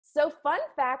So fun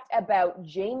fact about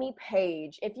Jamie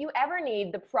Paige, if you ever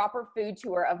need the proper food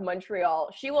tour of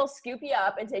Montreal, she will scoop you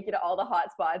up and take you to all the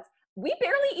hot spots. We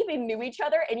barely even knew each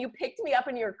other, and you picked me up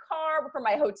in your car from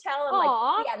my hotel, and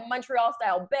like we had Montreal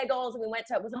style bagels, and we went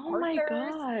to, was it Arthur's? My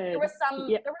God. There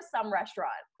was some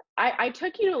restaurant. I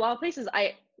took you to a lot of places.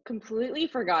 I completely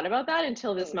forgot about that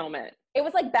until this moment. It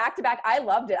was like back to back. I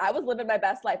loved it. I was living my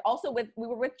best life. Also we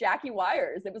were with Jackie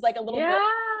Wires. It was like a little bit.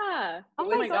 Oh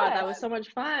my God, that was so much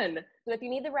fun. So if you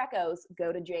need the recos,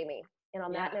 go to Jamie. And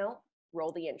on that note,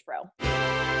 roll the intro.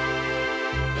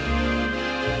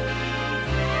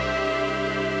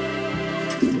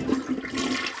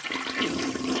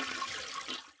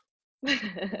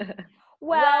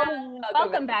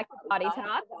 Welcome back to Poddy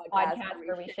Talk, podcast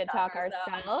where we should talk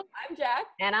ourselves. I'm Jac.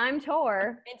 And I'm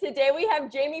Tor. And today we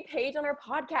have Jamie Paige on our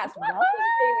podcast. Welcome,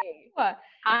 Jamie.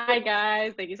 Hi,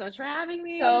 guys. Thank you so much for having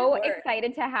me. So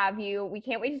excited to have you. We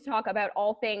can't wait to talk about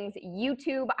all things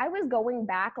YouTube. I was going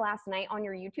back last night on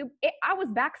your YouTube. I was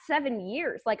back 7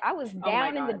 years. Like, I was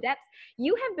down in the depths.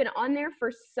 You have been on there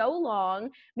for so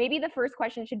long. Maybe the first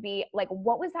question should be, like,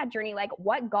 what was that journey like?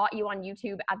 What got you on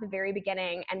YouTube at the very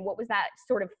beginning? And what was that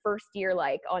sort of first year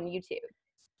like on YouTube?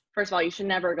 First of all, you should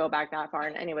never go back that far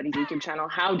in anybody's YouTube channel.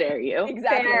 How dare you?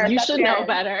 Exactly. You should know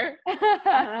better.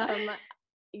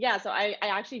 Yeah, so I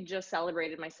actually just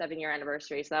celebrated my 7-year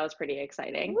anniversary, so that was pretty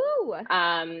exciting. Woo!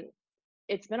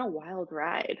 It's been a wild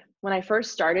ride. When I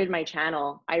first started my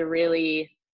channel, I really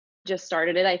just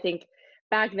started it. I think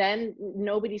back then,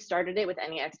 nobody started it with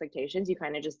any expectations. You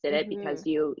kind of just did it because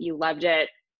you loved it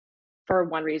for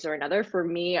one reason or another. For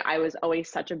me, I was always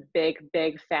such a big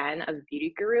fan of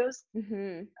beauty gurus.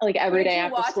 Like every day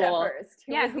after school.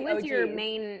 Who was your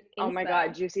main inspo? Oh my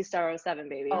God, Juicy Star 07,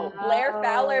 baby. Oh, Blair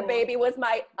Fowler, baby, was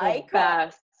my icon.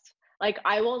 Best. Like,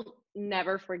 I will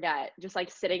never forget just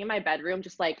like sitting in my bedroom,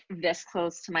 just like this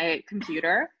close to my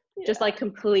computer, just like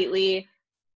completely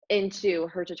into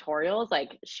her tutorials.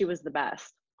 Like, she was the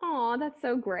best. Oh, that's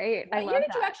so great. What year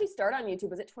did you actually start on YouTube?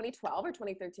 Was it 2012 or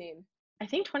 2013? I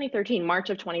think 2013,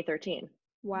 March of 2013.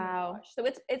 Wow. So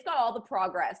it's got all the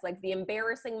progress, like the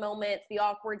embarrassing moments, the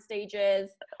awkward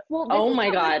stages. Well, oh my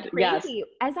God, yes.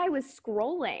 As I was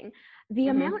scrolling, the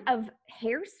amount of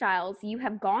hairstyles you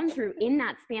have gone through in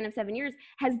that span of 7 years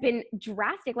has been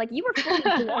drastic. Like, you were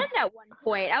fully blonde at one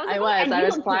point. I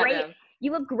was platinum.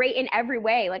 You look great in every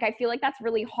way. Like, I feel like that's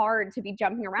really hard to be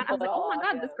jumping around. I was like, oh my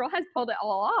God, this girl has pulled it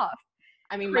all off.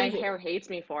 I mean, my hair hates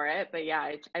me for it, but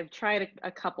yeah, I've tried a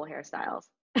couple hairstyles.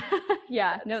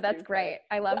 That's great.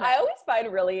 I love it. I always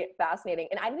find really fascinating,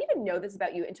 and I didn't even know this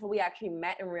about you until we actually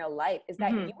met in real life, is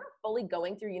that you were fully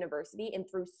going through university and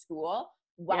through school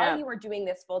while you were doing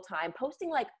this full time, posting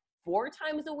like 4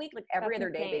 times a week, like every other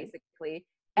day, basically,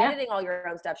 editing all your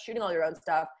own stuff, shooting all your own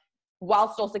stuff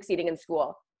while still succeeding in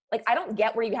school. Like, I don't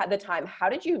get where you had the time. How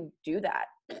did you do that?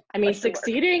 I mean,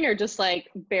 succeeding or just like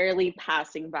barely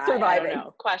passing by? Surviving. I don't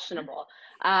know. Questionable.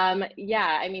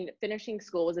 Yeah, I mean, finishing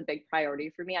school was a big priority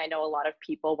for me. I know a lot of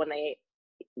people, when they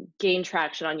gain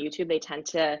traction on YouTube, they tend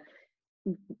to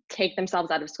take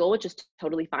themselves out of school, which is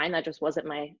totally fine. That just wasn't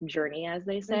my journey, as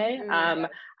they say.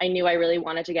 I knew I really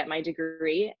wanted to get my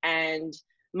degree, and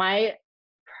my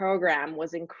program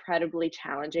was incredibly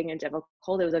challenging and difficult.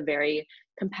 It was a very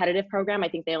competitive program. I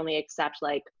think they only accept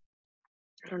like,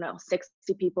 I don't know,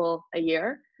 60 people a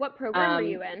year. What program were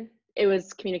you in? It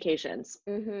was communications.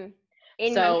 In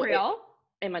Montreal?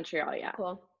 In Montreal, yeah.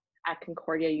 Cool. At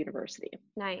Concordia University.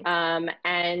 Nice.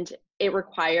 And it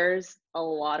requires a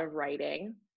lot of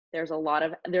writing. There's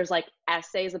like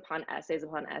essays upon essays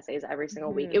upon essays every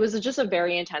single week. It was just a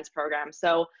very intense program.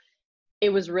 So it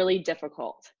was really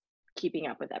difficult keeping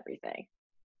up with everything.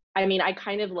 I mean, I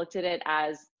kind of looked at it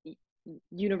as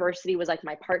university was like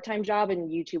my part-time job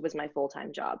and YouTube was my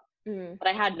full-time job, but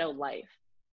I had no life.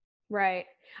 Right.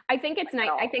 I think it's nice.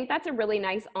 I think that's a really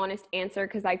nice, honest answer,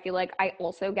 because I feel like I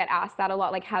also get asked that a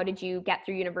lot. Like, how did you get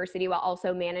through university while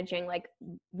also managing like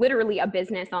literally a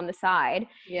business on the side?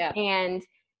 Yeah. And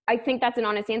I think that's an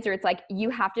honest answer. It's like, you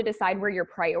have to decide where your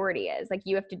priority is. Like,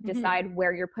 you have to decide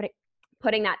where you're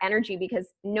putting that energy, because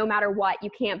no matter what, you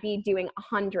can't be doing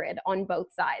 100 on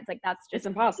both sides. Like, that's just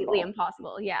completely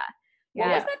impossible. Yeah. What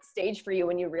was that stage for you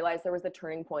when you realized there was the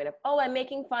turning point of, oh, I'm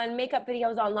making fun makeup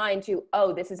videos online, to,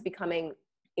 oh, this is becoming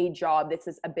a job, this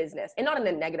is a business, and not in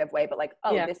a negative way, but like,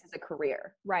 oh, this is a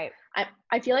career. Right.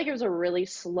 I feel like it was a really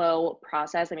slow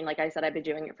process. I mean, like I said, I've been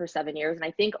doing it for 7 years, and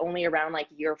I think only around like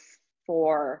year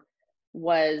 4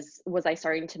 was I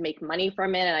starting to make money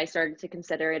from it, and I started to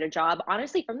consider it a job.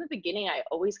 Honestly, from the beginning, I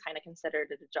always kind of considered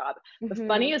it a job. The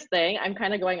funniest thing, I'm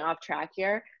kind of going off track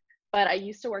here, but I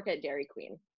used to work at Dairy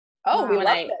Queen. Oh, we When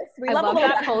love this. We I love love a little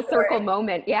that full circle backstory.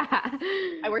 moment. Yeah.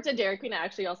 I worked at Dairy Queen. I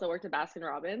actually also worked at Baskin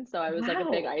Robbins. So I was like a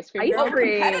big ice cream Ice girl. Oh,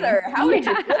 cream. competitor. How did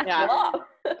you flip Yeah.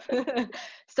 flop?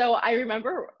 So I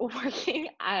remember working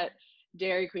at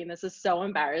Dairy Queen. This is so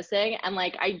embarrassing. And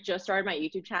like, I just started my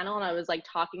YouTube channel and I was like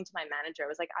talking to my manager. I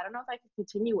was like, I don't know if I can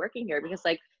continue working here because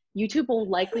like YouTube will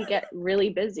likely get really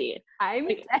busy. I'm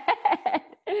Like, dead.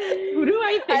 who do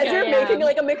I think As you're I making am?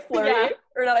 like a McFlurry, Yeah.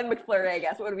 or not a McFlurry, I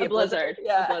guess. What would it be? A blizzard.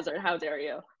 Yeah. A blizzard. How dare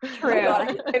you? True. Oh my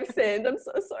God, I've sinned. I'm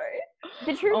so sorry.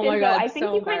 The truth Oh my is, though, God, I think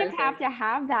so you kind of have embarrassing. to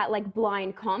have that like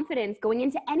blind confidence going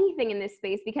into anything in this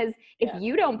space, because if Yeah.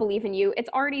 you don't believe in you, it's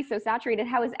already so saturated.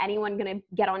 How is anyone going to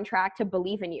get on track to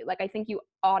believe in you? Like, I think you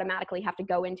automatically have to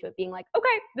go into it being like,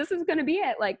 okay, this is going to be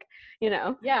it. Like, you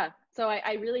know. Yeah. So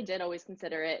I really did always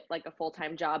consider it like a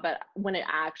full-time job. But when it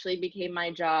actually became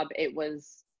my job, it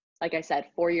was, like I said,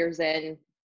 4 years in.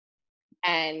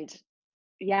 And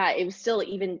yeah, it was still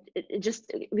even,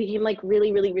 it became like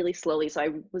really, really, really slowly. So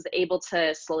I was able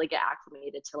to slowly get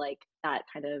acclimated to like that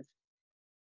kind of,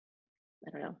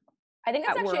 I don't know, I think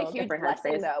that's That actually a world, huge different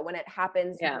blessing headspace. though when it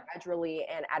happens Yeah. gradually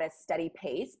and at a steady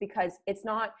pace, because it's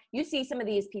not, you see some of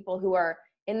these people who are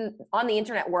on the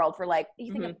internet world for like,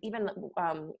 you think of even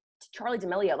Charlie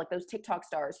D'Amelio, like those TikTok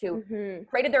stars who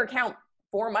created their account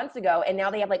 4 months ago and now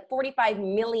they have like 45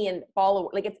 million followers.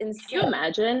 Like, it's insane. Can you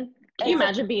imagine? Can you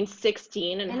imagine being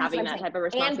 16 and having that type of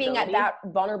responsibility? And being at that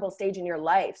vulnerable stage in your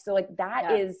life. So like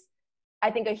that is, I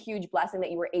think, a huge blessing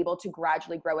that you were able to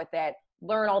gradually grow with it,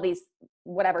 learn all these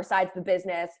whatever sides of the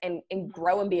business and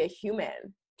grow and be a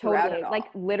human. Totally. Like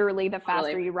literally the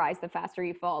faster you rise, the faster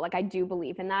you fall. Like I do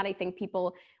believe in that. I think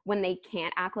people, when they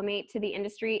can't acclimate to the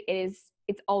industry, it's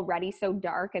already so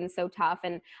dark and so tough.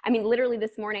 And I mean, literally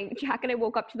this morning, Jac and I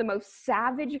woke up to the most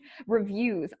savage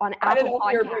reviews on Apple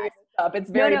Podcasts. It's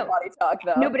very Poddy talk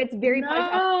though. No, but it's very Poddy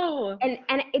talk.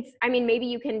 And it's, I mean, maybe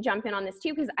you can jump in on this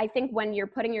too, because I think when you're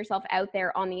putting yourself out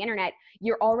there on the internet,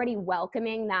 you're already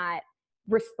welcoming that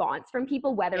response from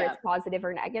people, whether it's positive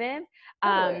or negative.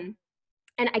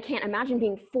 And I can't imagine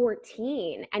being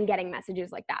 14 and getting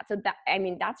messages like that. So that, I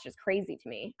mean, that's just crazy to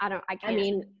me. I can't. I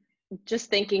mean, just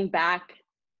thinking back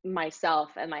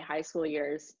myself and my high school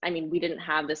years, I mean, we didn't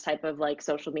have this type of like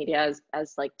social media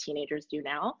as like teenagers do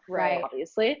now, right?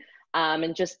 Obviously.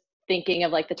 And just thinking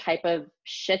of like the type of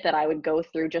shit that I would go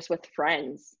through just with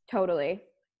friends. Totally.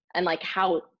 And like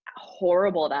how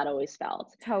horrible that always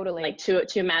felt. Totally. Like to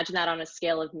imagine that on a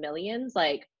scale of millions,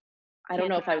 like, I don't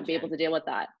know if I would be able to deal with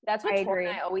that. That's what Torri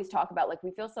and I always talk about. Like,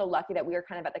 we feel so lucky that we were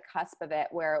kind of at the cusp of it,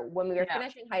 where when we were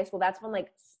finishing high school, that's when like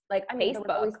I mean, there was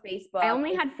always Facebook. I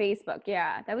only had Facebook.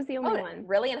 Yeah, that was the only one.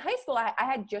 Really? In high school, I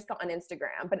had just gotten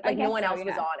Instagram, but like no one else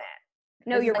was on it.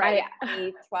 No, you're right.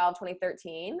 2012,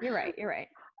 2013. You're right. You're right.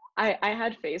 I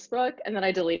had Facebook and then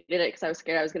I deleted it because I was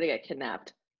scared I was going to get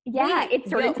kidnapped. Yeah, it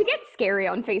started to get scary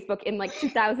on Facebook in like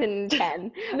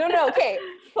 2010. No, okay.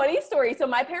 Funny story. So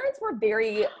my parents were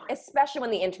very, especially when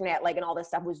the internet, like, and all this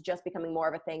stuff was just becoming more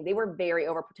of a thing, they were very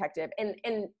overprotective. And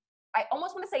I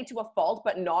almost want to say to a fault,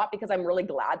 but not, because I'm really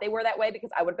glad they were that way, because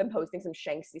I would have been posting some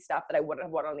shanksy stuff that I wouldn't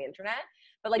have wanted on the internet.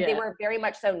 But like they were very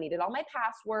much so needed all my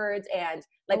passwords and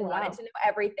like wanted to know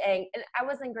everything. And I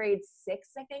was in grade 6,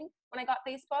 I think, when I got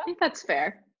Facebook. I think that's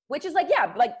fair. Which is like,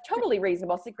 yeah, like totally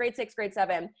reasonable. So grade 6, grade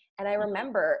 7. And I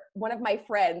remember one of my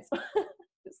friends,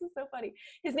 this is so funny.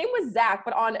 His name was Zach,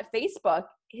 but on Facebook,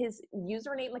 his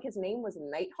username, like his name was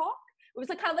Nighthawk. It was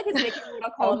like kind of like his nickname.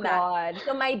 I'll call him that.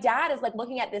 So my dad is like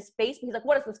looking at this Facebook. He's like,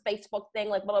 what is this Facebook thing?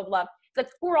 Like, blah, blah, blah. It's like,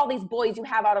 who are all these boys you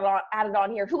have added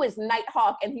on here? Who is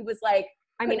Nighthawk? And he was like,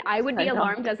 I mean, I would be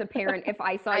alarmed as a parent if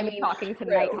I saw you talking to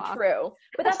Nighthawk. True.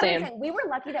 But that's what I'm saying. We were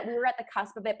lucky that we were at the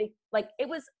cusp of it. Like, it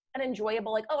was an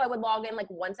enjoyable, like, oh, I would log in like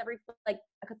once every, like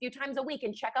a few times a week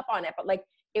and check up on it. But like,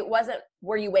 it wasn't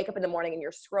where you wake up in the morning and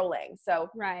you're scrolling. So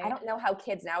I don't know how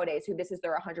kids nowadays, who this is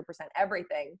their 100%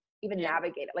 everything, even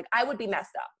navigate it. Like, I would be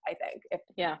messed up, I think, if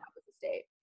that was the state.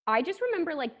 I just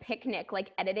remember like Picnic,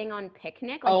 like editing on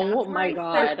Picnic. Like, oh my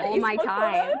God. All my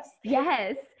time.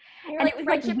 Yes. And it was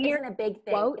friendship like isn't a big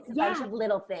thing. Quotes. It's a bunch of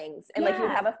little things. And like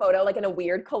you'd have a photo like in a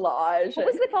weird collage. What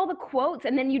was with all the quotes?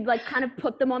 And then you'd like kind of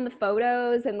put them on the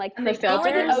photos and like the filters.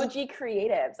 They were the OG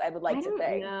creatives, I would like to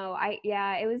think. No,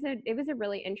 it was a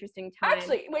really interesting time.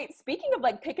 Actually, wait, speaking of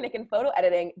like Picnic and photo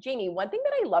editing, Jamie, one thing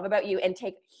that I love about you and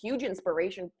take huge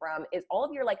inspiration from is all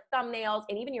of your like thumbnails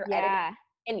and even your editing.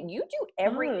 And you do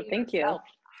everything. Thank yourself.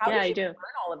 you. How did you learn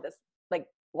all of this? Like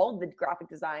all of the graphic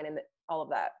design and all of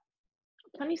that?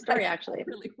 Funny story, actually.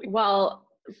 Really well,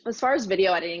 as far as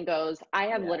video editing goes, I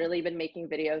have literally been making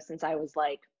videos since I was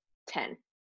like 10.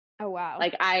 Oh, wow.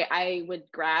 Like I would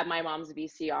grab my mom's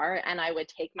VCR and I would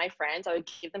take my friends, I would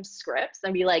give them scripts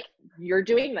and be like, you're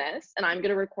doing this and I'm going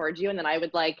to record you. And then I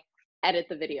would like edit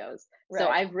the videos. Right. So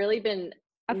I've really been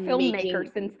a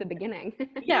filmmaker since the beginning.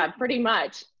 Yeah, pretty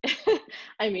much.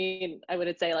 I mean, I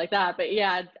wouldn't say like that, but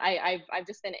yeah, I've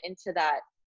just been into that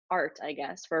art, I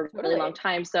guess, for a really long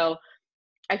time. So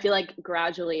I feel like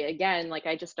gradually, again, like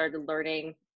I just started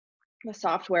learning the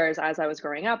softwares as I was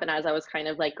growing up and as I was kind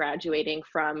of like graduating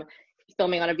from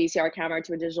filming on a VCR camera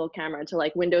to a digital camera to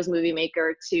like Windows Movie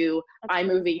Maker to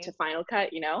iMovie to Final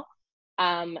Cut, you know.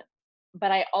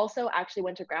 But I also actually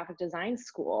went to graphic design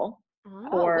school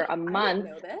for a month. I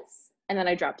didn't know this. And then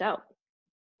I dropped out.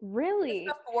 Really?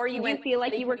 Before you Did you feel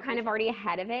like you were kind of already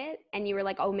ahead of it and you were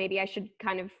like, oh, maybe I should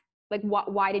kind of like,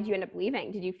 why did you end up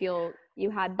leaving? Did you feel you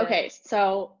had the... Okay,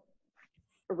 so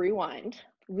rewind.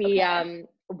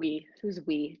 Who's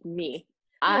we? Me.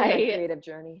 Creative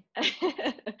journey.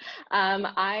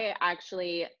 I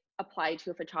actually applied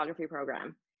to a photography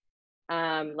program,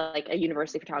 like a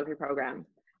university photography program,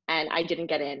 and I didn't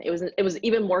get in. It was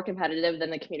even more competitive than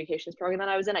the communications program that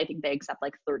I was in. I think they accept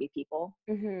like 30 people.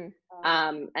 Mm-hmm.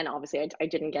 And obviously I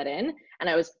didn't get in, and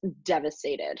I was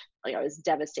devastated. Like I was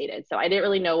devastated. So I didn't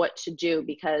really know what to do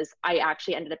because I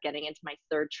actually ended up getting into my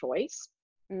third choice.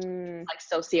 Like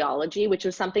sociology, which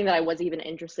was something that I wasn't even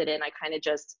interested in. I kind of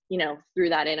just, you know, threw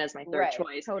that in as my third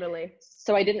choice. Totally.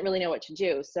 So I didn't really know what to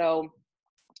do. So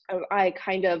I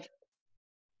kind of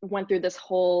went through this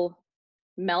whole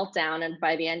meltdown, and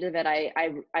by the end of it,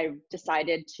 I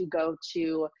decided to go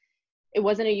to, it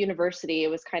wasn't a university. It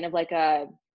was kind of like a,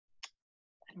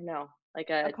 I don't know, like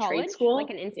a trade school, like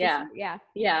an institute.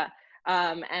 Yeah.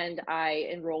 And I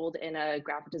enrolled in a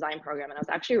graphic design program, and I was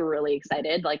actually really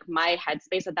excited. Like my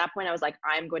headspace at that point, I was like,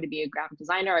 I'm going to be a graphic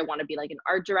designer. I want to be like an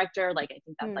art director. Like I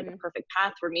think that's like a perfect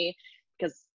path for me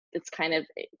because it's kind of,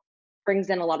 it brings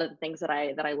in a lot of the things that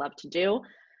I love to do.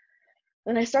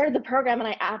 And I started the program and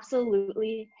I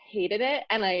absolutely hated it.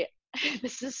 And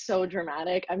this is so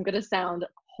dramatic. I'm going to sound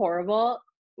horrible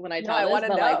when I tell this,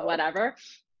 but like whatever.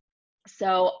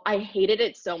 So I hated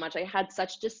it so much. I had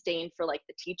such disdain for like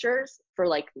the teachers, for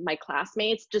like my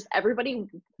classmates, just everybody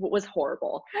was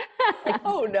horrible. Like,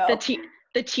 oh no.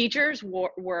 The teachers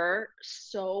were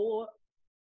so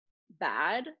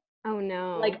bad. Oh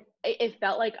no. Like it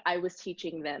felt like I was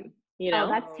teaching them, you know? Oh,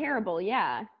 that's terrible.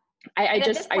 Yeah. I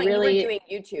really, you were doing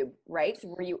YouTube, right? So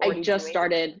were you I just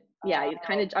started,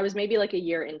 I was maybe like a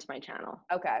year into my channel.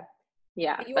 Okay.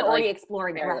 Yeah. But you were already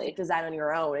exploring graphic design on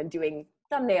your own and doing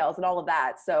thumbnails and all of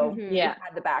that. So you had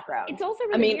the background. It's also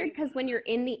really weird because when you're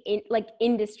in the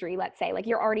industry, let's say, like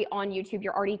you're already on YouTube,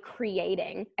 you're already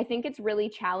creating. I think it's really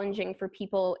challenging for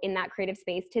people in that creative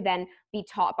space to then be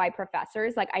taught by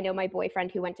professors. Like I know my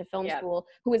boyfriend who went to film school,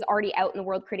 who was already out in the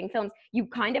world creating films. You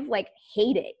kind of like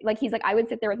hate it. Like he's like, I would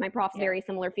sit there with my profs, very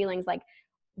similar feelings, like,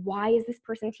 why is this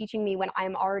person teaching me when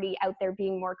I'm already out there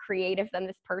being more creative than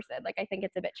this person? Like, I think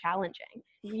it's a bit challenging.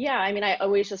 Yeah. I mean, I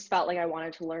always just felt like I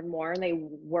wanted to learn more and they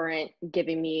weren't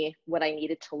giving me what I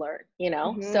needed to learn, you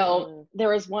know? So there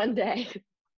was one day,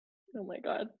 oh my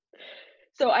God.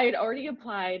 So I had already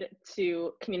applied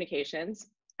to communications.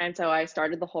 And so I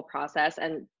started the whole process.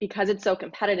 And because it's so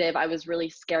competitive, I was really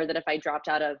scared that if I dropped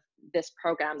out of this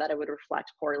program, that it would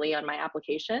reflect poorly on my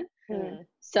application.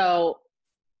 So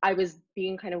I was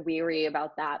being kind of weary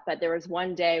about that, but there was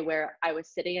one day where I was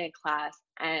sitting in class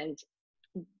and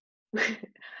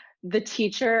the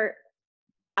teacher,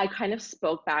 I kind of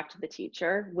spoke back to the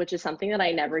teacher, which is something that I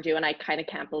never do. And I kind of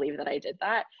can't believe that I did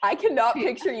that. I cannot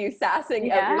picture you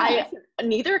sassing.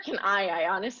 Neither can I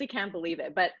honestly can't believe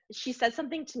it. But she said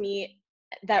something to me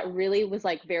that really was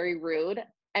like very rude.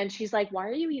 And she's like, why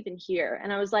are you even here?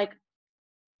 And I was like,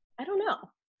 I don't know.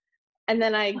 And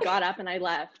then I got up and I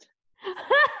left.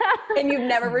 And you've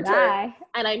never returned. Bye.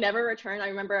 And I never returned. I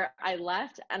remember I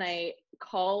left and I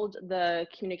called the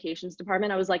communications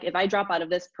department. I was like, if I drop out of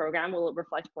this program, will it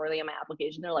reflect poorly on my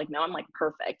application? They're like, no. I'm like,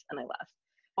 perfect. And I left.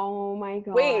 Oh my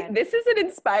God. Wait, this is an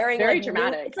inspiring, very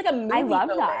dramatic. It's like a movie. I love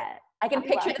moment. that. I can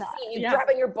picture the scene. You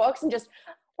grabbing your books and just,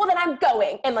 well, then I'm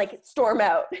going, and like storm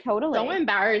out. Totally. So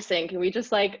embarrassing. Can we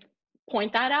just like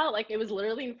point that out? Like it was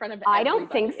literally in front of everybody. I don't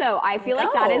think so. I feel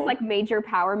like that is like major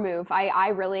power move. I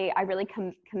really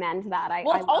commend that.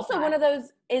 Well, it's also one of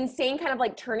those insane kind of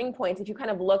like turning points. If you kind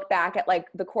of look back at like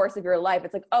the course of your life,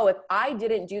 it's like, oh, if I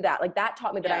didn't do that, like that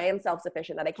taught me that I am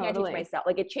self-sufficient, that I can't teach myself.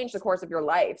 Like it changed the course of your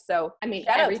life. So I mean,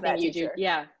 everything you do.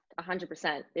 Yeah,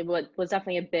 100%. It was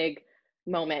definitely a big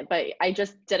moment, but I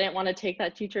just didn't want to take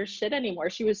that teacher's shit anymore.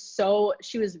 She was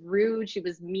rude, she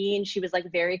was mean, she was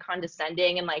like very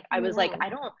condescending, and like I was like, I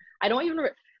don't even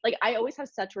like, I always have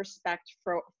such respect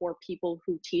for people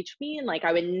who teach me, and like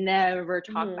I would never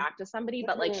talk back to somebody,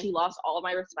 but like she lost all of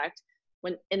my respect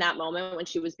when in that moment when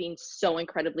she was being so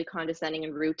incredibly condescending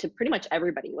and rude to pretty much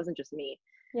everybody. It wasn't just me.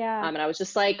 Yeah. And I was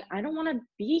just like, I don't want to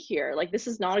be here. Like, this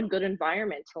is not a good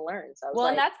environment to learn. So I was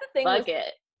and that's the thing. Fuck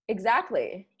it.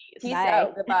 Exactly. Peace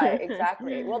out. Goodbye.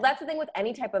 Exactly. Well, that's the thing with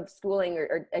any type of schooling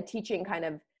or a teaching kind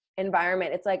of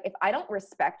environment. It's like, if I don't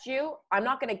respect you, I'm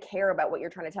not going to care about what you're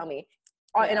trying to tell me.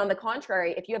 And on the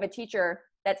contrary, if you have a teacher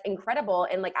that's incredible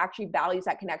and like actually values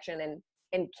that connection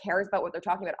and cares about what they're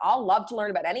talking about, I'll love to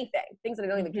learn about anything, things that I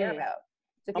don't even care about.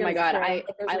 So oh my God. I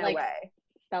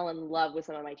fell in love with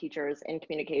some of my teachers in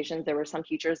communications. There were some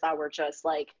teachers that were just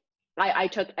like, I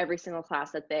took every single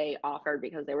class that they offered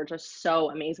because they were just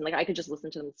so amazing. Like, I could just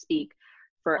listen to them speak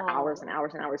for hours and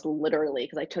hours and hours, literally,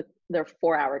 because I took their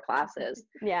 4-hour classes.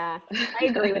 Yeah, I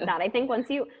agree with that. I think once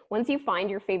you find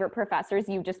your favorite professors,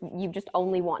 you just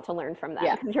only want to learn from them,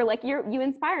 because you're like, you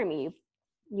inspire me.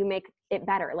 You make it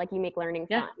better. Like, you make learning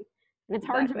fun. And it's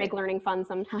hard to make learning fun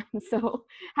sometimes. So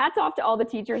hats off to all the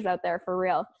teachers out there, for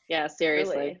real. Yeah,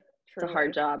 seriously. It's a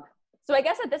hard job. So I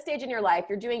guess at this stage in your life,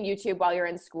 you're doing YouTube while you're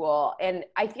in school. And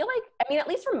I feel like, I mean, at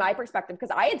least from my perspective, because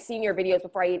I had seen your videos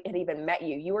before I had even met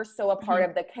you, you were so a part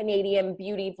of the Canadian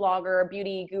beauty vlogger,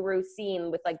 beauty guru scene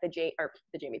with like the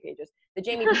Jamie Pages, with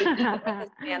the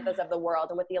Samantha's of the world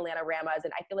and with the Atlanta Ramas.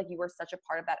 And I feel like you were such a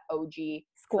part of that OG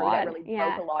squad that really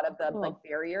broke a lot of the like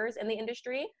barriers in the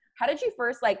industry. How did you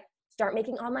first like start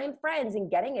making online friends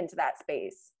and getting into that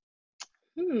space?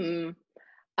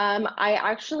 I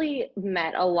actually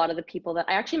met a lot of the people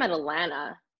I actually met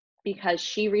Alana because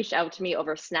she reached out to me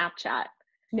over Snapchat.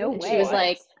 No way.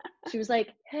 She was like,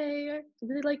 hey, I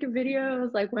really like your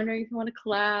videos. Like, when are you want to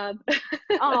collab?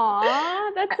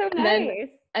 Aw, that's so nice.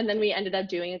 And then we ended up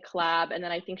doing a collab. And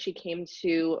then I think she came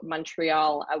to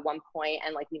Montreal at one point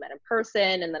and like we met in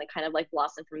person, and then it kind of like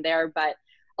blossomed from there. But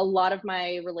a lot of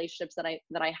my relationships that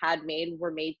I had made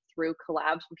were made through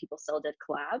collabs when people still did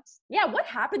collabs. Yeah, what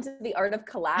happened to the art of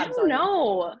collabs? I don't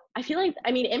know. I feel like,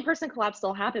 I mean, in-person collabs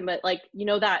still happen, but like, you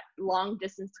know, that long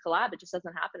distance collab, it just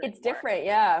doesn't happen anymore. It's different,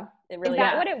 yeah. It really is.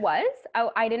 That what it was?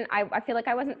 Oh, I feel like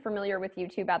I wasn't familiar with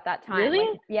YouTube at that time. Really?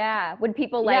 Like, yeah. Would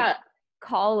people like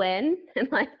call in and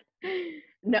like?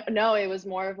 No, it was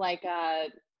more of like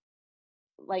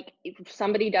if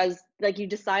somebody does, like, you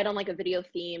decide on like a video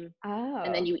theme,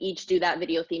 and then you each do that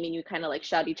video theme and you kind of like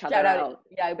shout each other out.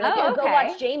 Yeah, I'd be like, go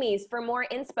watch Jamie's for more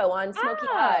inspo on Smoky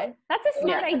Hut. That's a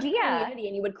smart idea.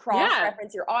 And you would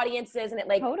cross-reference your audiences, and it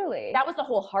like, that was the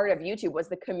whole heart of YouTube, was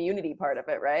the community part of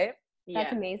it, right?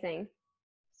 That's amazing.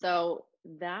 So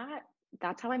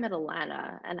that's how I met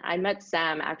Alana, and I met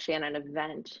Sam actually at an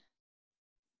event.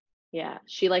 Yeah,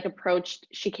 she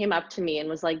came up to me and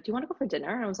was like, do you want to go for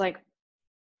dinner? And I was like,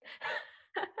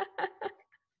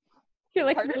 you're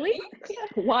like, really?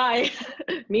 Why?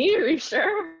 Me? Are you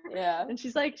sure? Yeah. And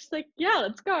she's like, yeah,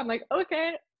 let's go. I'm like,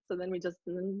 okay. So then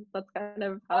that's kind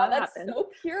of how that happened. That's so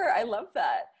pure. I love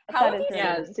that. How have you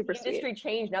seen super the industry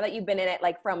change now that you've been in it,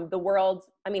 like from the world?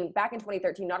 I mean, back in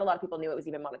 2013, not a lot of people knew it was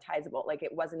even monetizable. Like,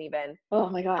 it wasn't even oh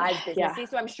my God, as businessy.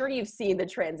 So I'm sure you've seen the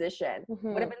transition.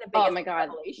 What have been the biggest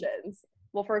revelations?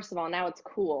 Well, first of all, now it's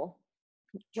cool.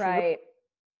 Right.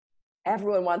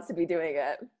 Everyone wants to be doing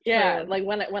it. Yeah, like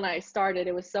when I started,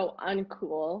 it was so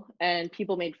uncool and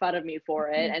people made fun of me for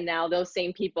it. And now those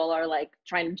same people are like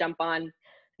trying to jump on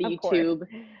the YouTube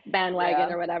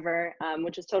bandwagon or whatever,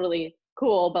 which is totally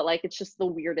cool, but like, it's just the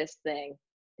weirdest thing.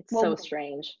 It's so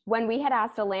strange. When we had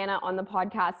asked Alana on the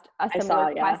podcast a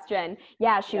similar question,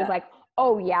 she was like,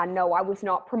 oh yeah, no, I was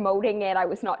not promoting it. I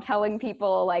was not telling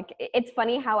people. Like, it's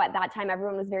funny how at that time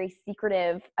everyone was very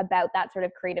secretive about that sort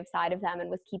of creative side of them and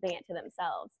was keeping it to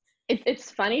themselves. It's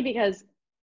funny because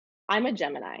I'm a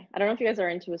Gemini. I don't know if you guys are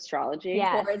into astrology.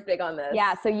 Yeah, Torri's big on this.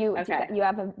 Yeah, so you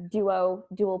have a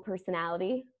dual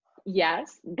personality.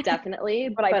 Yes, definitely.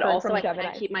 but also I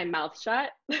can't keep my mouth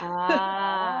shut.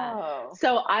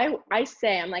 So I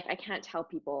say, I'm like, I can't tell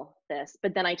people this,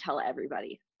 but then I tell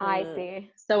everybody. I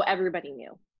see. So everybody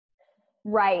knew.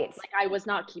 Right. Like, I was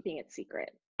not keeping it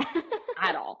secret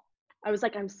at all. I was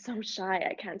like, I'm so shy.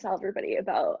 I can't tell everybody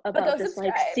about this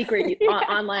like secret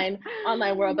online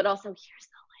world, but also here's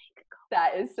the link.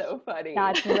 That is so funny.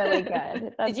 That's really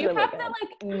good. Did you have the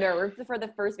like nerves for the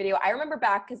first video? I remember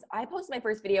back, because I posted my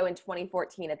first video in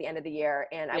 2014 at the end of the year,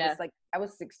 and I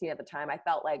was 16 at the time. I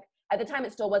felt like at the time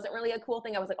it still wasn't really a cool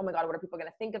thing. I was like, oh my God, what are people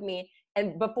gonna think of me?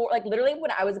 And before, like literally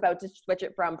when I was about to switch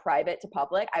it from private to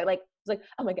public, I was like,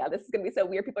 oh my God, this is gonna be so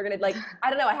weird. People are gonna like, I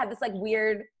don't know. I had this like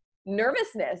weird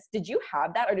nervousness. Did you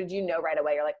have that, or did you know right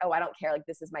away? You're like, oh, I don't care. Like,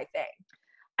 this is my thing.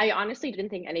 I honestly didn't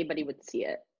think anybody would see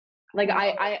it. Like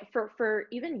for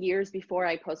even years before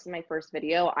I posted my first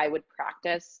video, I would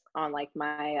practice on like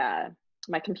my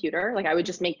computer. Like I would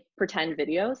just make pretend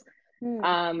videos.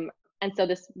 And so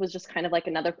this was just kind of like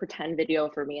another pretend video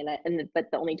for me. But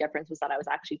the only difference was that I was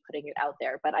actually putting it out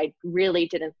there, but I really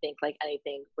didn't think like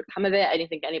anything would come of it. I didn't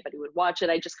think anybody would watch it.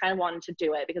 I just kind of wanted to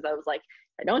do it because I was like,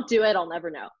 if I don't do it, I'll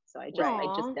never know. So I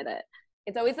just did it.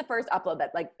 It's always the first upload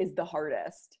that like is the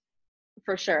hardest.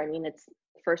 For sure. I mean, it's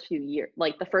the first few years,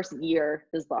 like the first year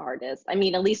is the hardest. I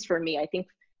mean, at least for me, I think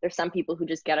there's some people who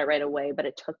just get it right away, but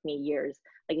it took me years.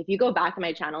 Like if you go back to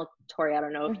my channel, Torri, I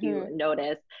don't know if you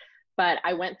noticed, but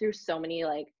I went through so many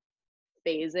like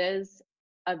phases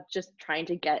of just trying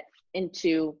to get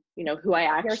into, you know, who I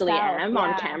actually am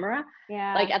on camera.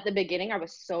 Yeah. Like at the beginning, I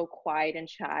was so quiet and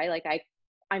shy. Like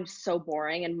I'm so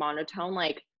boring and monotone,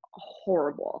 like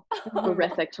horrible,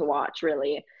 horrific to watch,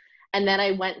 really. And then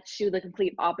I went to the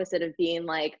complete opposite of being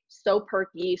like so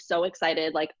perky, so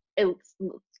excited, like it's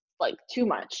like too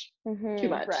much.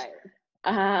 Right.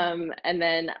 And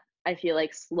then I feel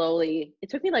like slowly, it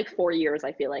took me like 4 years,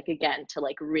 I feel like, again, to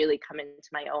like really come into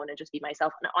my own and just be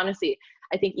myself. And honestly,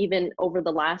 I think even over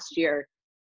the last year,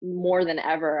 more than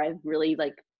ever, I've really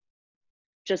like,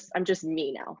 I'm just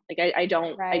me now. Like I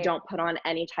don't put on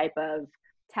any type of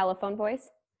telephone voice.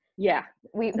 Yeah.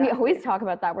 We always talk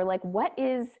about that. We're like, what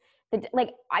is like,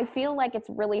 I feel like it's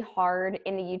really hard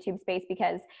in the YouTube space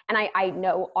because, and I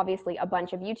know obviously a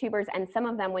bunch of YouTubers, and some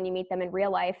of them, when you meet them in real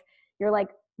life, you're like,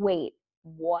 wait,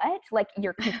 what? Like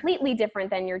you're completely different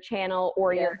than your channel,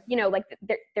 or you're, you know, like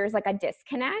there's like a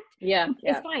disconnect.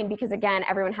 It's fine because again,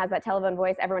 everyone has that telephone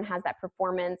voice, everyone has that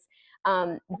performance.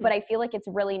 But I feel like it's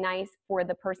really nice for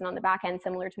the person on the back end,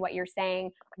 similar to what you're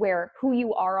saying, where who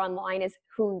you are online is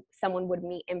who someone would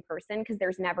meet in person, because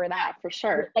there's never that. For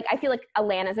sure. Like I feel like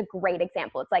Alana's a great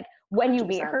example. It's like when you 100%.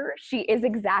 Meet her, she is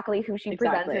exactly who she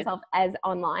presents herself as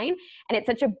online, and it's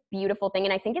such a beautiful thing.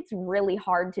 And I think it's really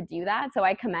hard to do that. So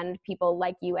I commend people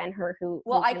like you and her who.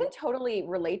 Well, I can totally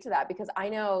relate to that because I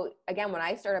know, again, when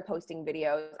I started posting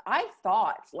videos, I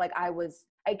thought like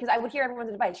because I would hear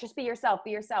everyone's advice, just be yourself,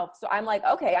 be yourself. So I'm like,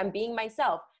 okay, I'm being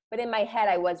myself. But in my head,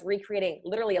 I was recreating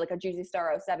literally like a Juicy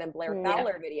Star 07 Blair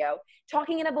Fowler video,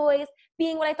 talking in a voice,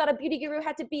 being what I thought a beauty guru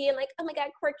had to be, and like, oh my God,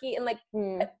 quirky, and like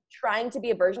trying to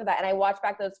be a version of that. And I watched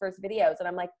back those first videos and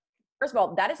I'm like, first of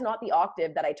all, that is not the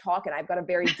octave that I talk in. I've got a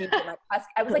very deep, like,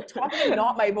 I was like talking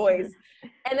not my voice.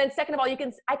 And then second of all,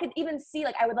 I could even see,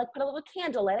 like, I would like put a little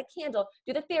candle, light a candle,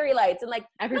 do the fairy lights, and like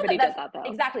everybody does that though.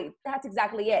 Exactly. That's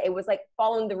exactly it. It was like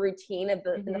following the routine of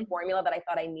the formula that I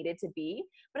thought I needed to be.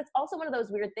 But it's also one of those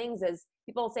weird things is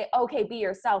people say, okay, be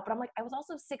yourself. But I'm like, I was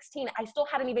also 16. I still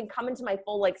hadn't even come into my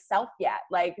full like self yet.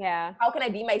 Like, how can I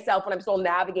be myself when I'm still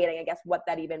navigating, I guess, what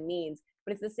that even means?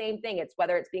 But it's the same thing. It's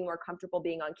whether it's being more comfortable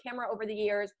being on camera over the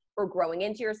years or growing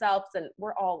into yourselves. And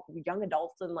we're all young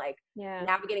adults and like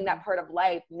navigating that part of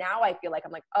life. Now I feel like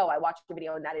I'm like, oh, I watched a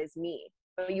video and that is me.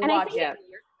 But you watched it years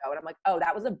ago and I'm like, oh,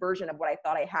 that was a version of what I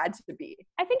thought I had to be.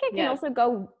 I think it can also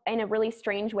go in a really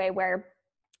strange way where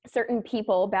certain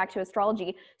people, back to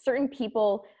astrology, certain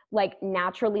people like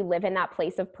naturally live in that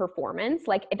place of performance.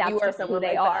 Like that's just who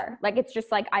they are. Like, it's just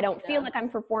like, I don't feel like I'm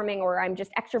performing, or I'm just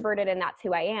extroverted and that's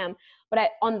who I am.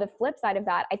 But on the flip side of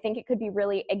that, I think it could be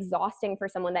really exhausting for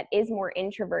someone that is more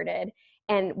introverted.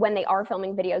 And when they are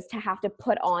filming videos, to have to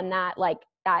put on that, like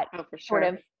that sort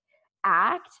of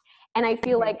act. And I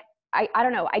feel like, I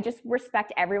don't know, I just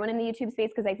respect everyone in the YouTube space,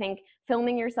 because I think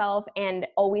filming yourself and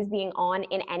always being on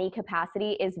in any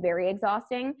capacity is very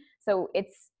exhausting. So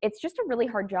it's just a really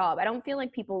hard job. I don't feel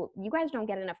like you guys don't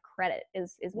get enough credit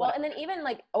is well, and then even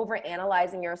like over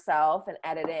analyzing yourself and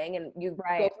editing, and you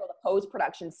go through the post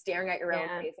production, staring at your own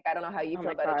face. Like, I don't know how you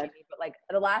feel about it, Jamie, but like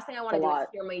the last thing I want to do is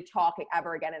hear me talk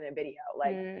ever again in a video.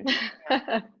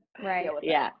 Like,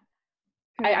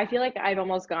 I feel like I've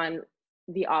almost gone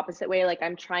the opposite way. Like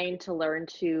I'm trying to learn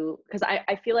to, because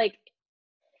I feel like,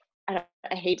 I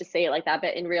hate to say it like that,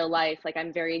 but in real life, like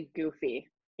I'm very goofy,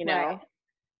 you know,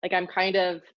 like I'm kind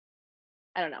of,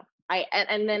 I don't know.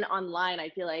 And then online, I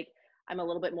feel like I'm a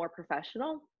little bit more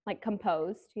professional, like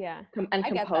composed. And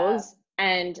composed.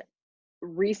 And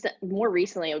more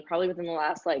recently, probably within the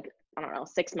last, like, I don't know,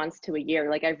 6 months to a year,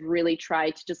 like I've really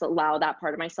tried to just allow that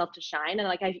part of myself to shine. And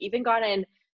like, I've even gotten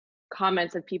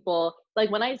comments of people, like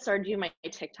when I started doing my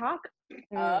TikTok.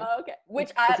 Okay.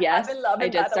 Which I've been loving. I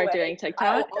did start doing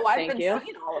TikTok. I've been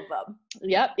seeing all of them.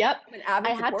 Yep.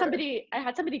 I had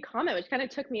somebody comment, which kind of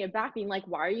took me aback, being like,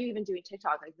 why are you even doing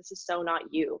TikTok? Like, this is so not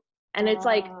you. And it's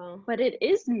like, but it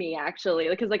is me actually,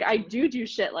 because like I do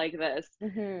shit like this.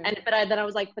 And then I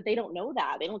was like, but they don't know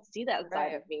that. They don't see that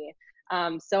side of me.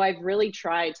 So I've really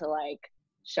tried to like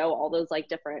show all those like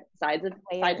different sides of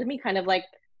me, kind of like,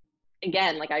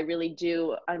 again, like I really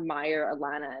do admire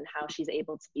Alana and how she's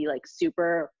able to be like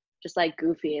super just like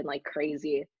goofy and like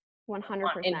crazy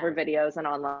 100% in her videos and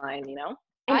online, you know?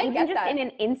 And even just in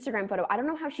an Instagram photo, I don't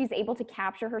know how she's able to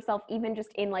capture herself even just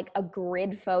in like a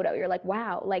grid photo. You're like,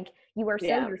 wow, like you are so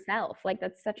yourself. Like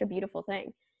that's such a beautiful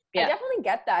thing. I definitely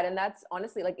get that. And that's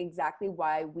honestly like exactly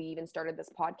why we even started this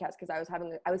podcast. Cause I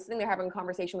was sitting there having a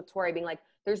conversation with Torri being like,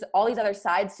 there's all these other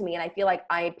sides to me. And I feel like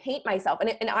I paint myself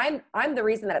and I'm the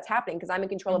reason that it's happening because I'm in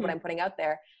control of what I'm putting out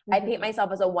there. I paint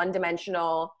myself as a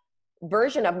one-dimensional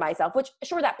version of myself, which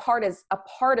sure, that part is a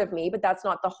part of me, but that's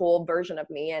not the whole version of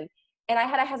me. And I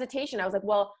had a hesitation. I was like,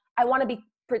 well, I want to be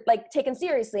like taken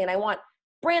seriously and I want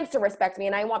brands to respect me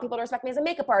and I want people to respect me as a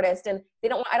makeup artist and I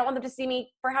don't want them to see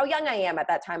me for how young I am at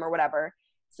that time or whatever.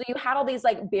 So you had all these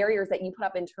like barriers that you put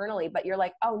up internally, but you're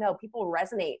like, oh no, people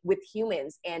resonate with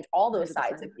humans and all those 100%.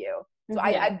 Sides of you. So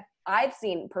I've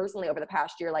seen personally over the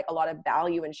past year, like a lot of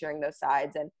value in sharing those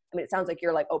sides. And I mean, it sounds like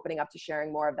you're like opening up to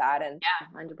sharing more of that. And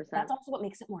 100%. That's also what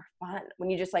makes it more fun when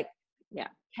you just like,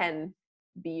 can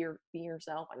be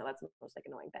yourself. I know that's the most like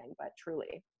annoying thing, but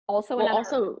truly. Also,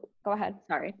 go ahead.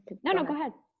 Sorry. No, go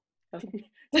ahead.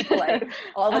 Okay.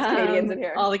 All of us Canadians in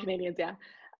here. All the Canadians, yeah.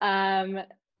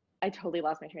 I totally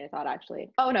lost my train of thought,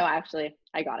 actually. Oh, no, actually,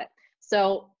 I got it.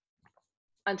 So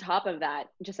on top of that,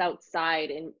 just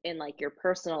outside in like your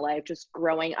personal life, just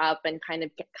growing up and kind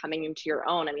of coming into your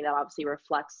own, I mean, that obviously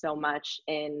reflects so much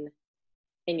in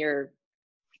your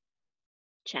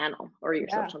channel or your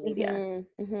social media.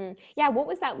 Yeah, what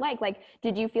was that like? Like,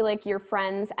 did you feel like your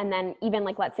friends and then even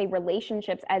like, let's say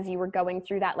relationships as you were going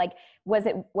through that, like, was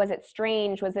it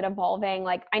strange? Was it evolving?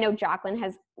 Like, I know Jaclyn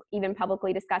has even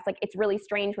publicly discussed, like, it's really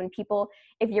strange when people,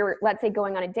 if you're, let's say,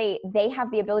 going on a date, they have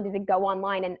the ability to go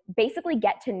online and basically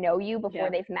get to know you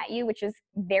before they've met you, which is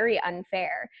very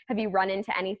unfair. Have you run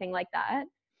into anything like that?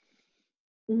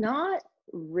 Not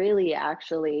really,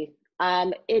 actually.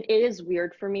 It is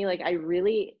weird for me. Like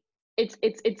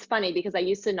it's funny because I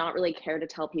used to not really care to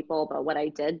tell people about what I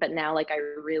did, but now like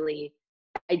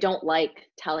I don't like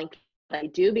telling people what I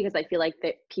do because I feel like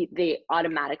that they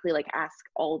automatically like ask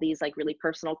all these like really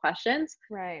personal questions.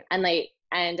 Right.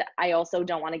 And I also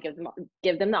don't want to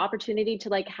give them the opportunity to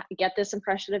like get this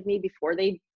impression of me before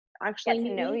they actually get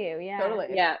to know you. Yeah. Totally.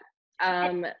 Yeah.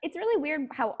 It's really weird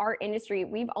how our industry,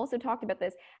 we've also talked about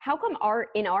this, how come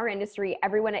in our industry,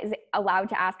 everyone is allowed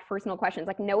to ask personal questions?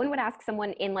 Like no one would ask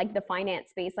someone in like the finance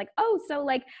space, like, oh, so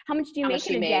like, how much do you make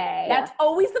in a day? That's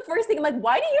always the first thing. I'm like,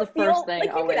 why do you feel like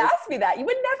you could ask me that? You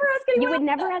would never ask anyone. You would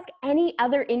never ask any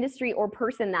other industry or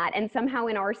person that. And somehow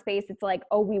in our space, it's like,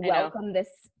 oh, we welcome this.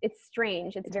 It's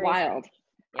strange. It's very wild.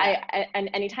 Yeah.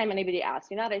 And anytime anybody asks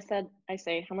me that, I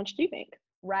say, how much do you make?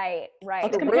 Right.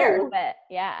 Let's compare.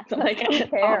 Yeah. So like,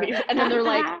 and then they're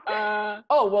like,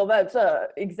 oh, well, that's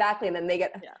exactly. And then they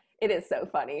get, it is so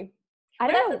funny. I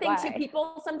don't know the thing too,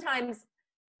 people sometimes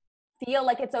feel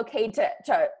like it's okay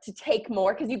to take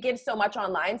more because you give so much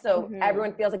online. So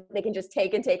everyone feels like they can just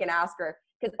take and ask her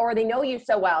or they know you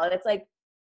so well. And it's like,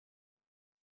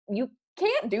 you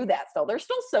can't do that still. There's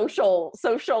still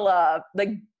social like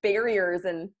barriers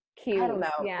and cues. I don't know.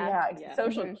 Yeah.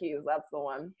 Social cues. That's the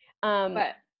one.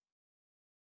 But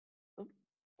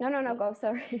no, go.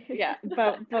 Sorry. Yeah,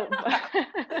 but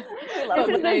this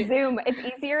is the Zoom. It's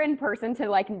easier in person to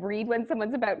like read when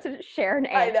someone's about to share an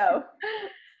answer.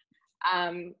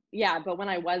 I know. Yeah, but when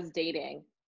I was dating,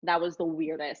 that was the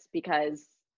weirdest because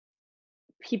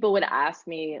people would ask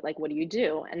me like, "What do you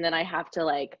do?" And then I have to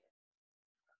like,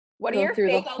 what are your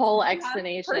through the whole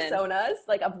explanation personas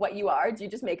like of what you are? Do you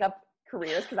just make up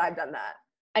careers? Because I've done that.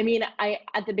 I mean, I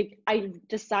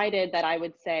decided that I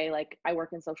would say like I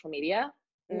work in social media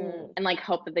and like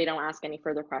hope that they don't ask any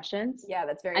further questions. Yeah,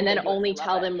 that's very. And then only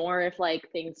tell them more if like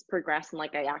things progress and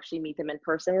like I actually meet them in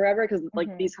person or whatever, because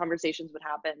like these conversations would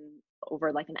happen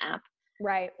over like an app.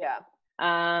 Right. Yeah.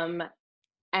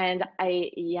 And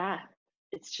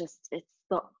it's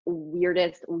the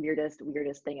weirdest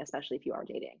thing, especially if you are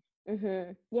dating.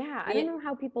 Yeah, I don't know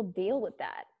how people deal with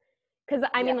that. Because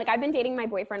I mean, like I've been dating my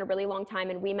boyfriend a really long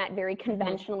time and we met very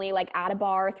conventionally, like at a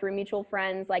bar through mutual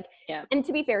friends, like, and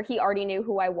to be fair, he already knew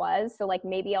who I was. So like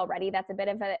maybe already that's a bit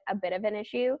of an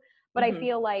issue, but I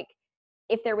feel like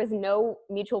if there was no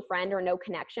mutual friend or no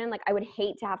connection, like I would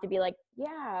hate to have to be like,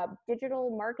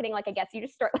 digital marketing. Like, I guess you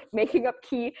just start like making up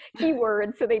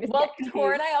keywords so they just Well, get confused.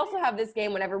 Tor and I also have this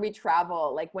game whenever we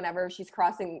travel, like whenever she's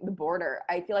crossing the border,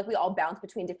 I feel like we all bounce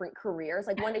between different careers.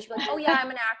 Like one day she's like, oh yeah, I'm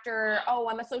an actor. Oh,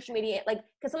 I'm a social media, like,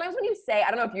 because sometimes when you say,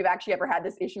 I don't know if you've actually ever had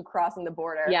this issue crossing the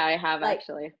border. Yeah, I have like,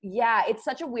 actually. Yeah, it's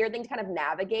such a weird thing to kind of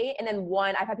navigate. And then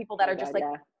I've had people that are just like,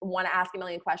 want to ask a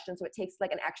million questions. So it takes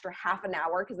like an extra half an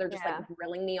hour because they're just like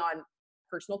grilling me on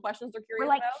personal questions they're curious We're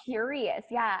like about. Curious.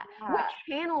 What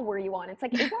channel were you on? It's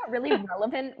like, is that really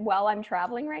relevant while I'm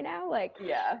traveling right now? Like,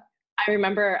 I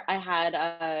remember I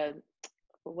had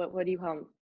what do you call them?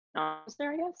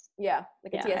 Officer, I guess. Yeah,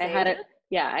 like a TSA I had agent?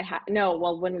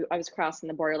 when I was crossing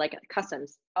the border, like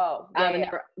customs. Oh, and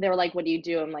they were like, what do you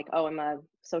do? I'm like, oh, I'm a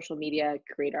social media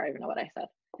creator. I don't even know what I said.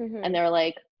 And they were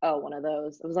like, oh, one of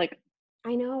those. It was like,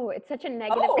 I know, it's such a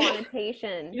negative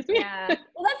connotation. Yeah.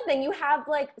 Well, that's the thing. You have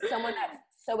like someone that's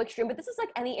so extreme, but this is like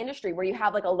any industry where you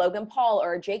have like a Logan Paul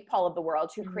or a Jake Paul of the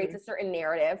world who creates a certain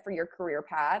narrative for your career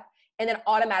path. And then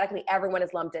automatically everyone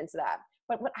is lumped into that.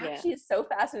 But what actually is so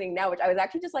fascinating now, which I was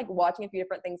actually just like watching a few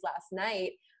different things last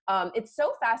night. It's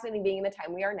so fascinating being in the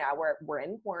time we are now where we're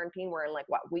in quarantine. We're in like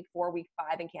week 4, week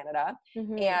 5 in Canada.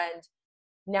 And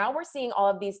now we're seeing all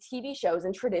of these TV shows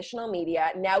and traditional media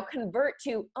now convert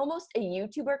to almost a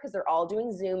YouTuber because they're all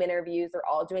doing Zoom interviews. They're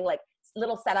all doing like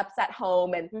little setups at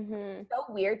home. And it's so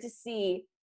weird to see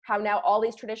how now all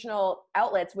these traditional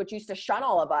outlets, which used to shun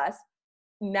all of us,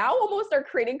 now almost are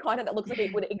creating content that looks like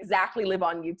it would exactly live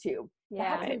on YouTube.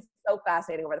 That's been so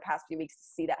fascinating over the past few weeks to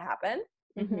see that happen.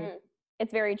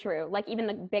 It's very true. Like even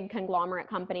the big conglomerate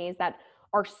companies that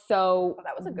are so... Oh,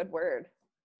 that was a good word.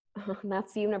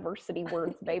 That's university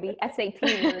words, baby. SAT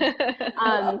words.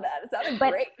 I love that. It sounded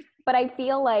great. But I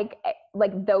feel like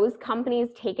those companies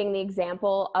taking the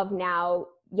example of now,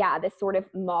 this sort of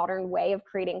modern way of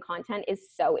creating content is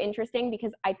so interesting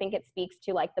because I think it speaks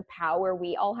to like the power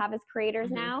we all have as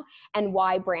creators now and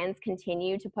why brands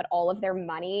continue to put all of their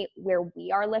money where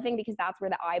we are living because that's where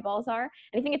the eyeballs are.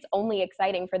 And I think it's only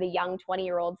exciting for the young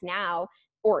 20-year-olds now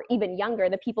or even younger,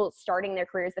 the people starting their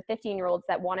careers, the 15-year-olds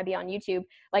that want to be on YouTube,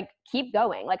 like keep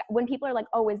going. Like when people are like,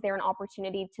 oh, is there an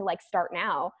opportunity to like start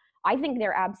now? I think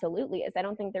there absolutely is. I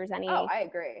don't think there's any I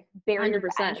agree. Barrier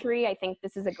to entry. I think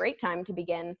this is a great time to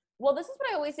begin. Well, this is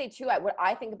what I always say too. What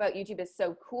I think about YouTube is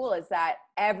so cool is that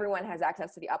everyone has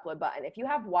access to the upload button. If you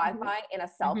have Wi-Fi and a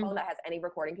cell phone that has any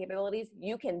recording capabilities,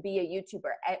 you can be a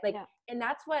YouTuber. And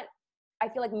that's what I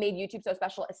feel like made YouTube so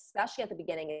special, especially at the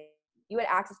beginning. You had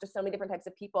access to so many different types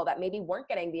of people that maybe weren't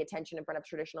getting the attention in front of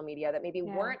traditional media, that maybe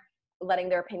weren't letting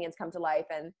their opinions come to life.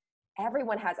 And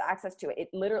everyone has access to it. It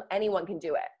literally, anyone can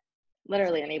do it.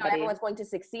 Literally anybody. Not everyone's going to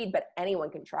succeed, but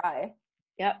anyone can try.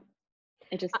 Yep.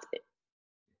 It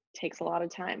takes a lot of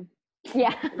time.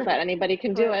 Yeah. But anybody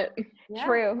can do it. Yeah,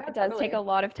 true. It does take a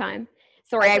lot of time.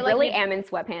 Sorry, I really am in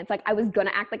sweatpants. Like I was going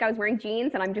to act like I was wearing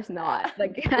jeans and I'm just not.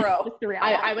 Like, bro,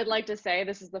 I would like to say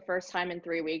this is the first time in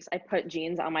 3 weeks I put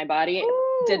jeans on my body,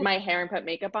 did my hair and put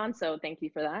makeup on. So thank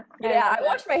you for that. Yeah, I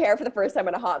washed my hair for the first time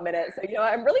in a hot minute. So,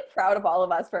 I'm really proud of all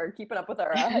of us for keeping up with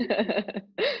our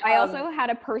I also had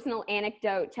a personal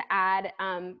anecdote to add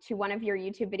to one of your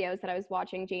YouTube videos that I was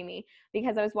watching, Jamie,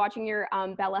 because I was watching your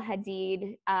Bella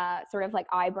Hadid sort of like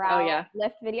eyebrow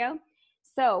lift video.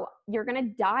 So you're going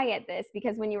to die at this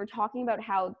because when you were talking about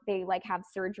how they like have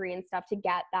surgery and stuff to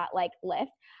get that like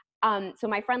lift. So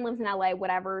my friend lives in LA,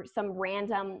 whatever, some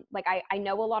random, like I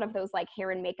know a lot of those like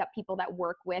hair and makeup people that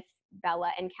work with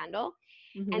Bella and Kendall.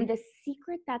 And the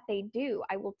secret that they do,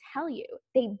 I will tell you,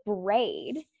 they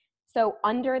braid. So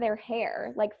under their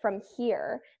hair, like from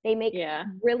here, they make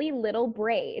really little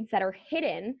braids that are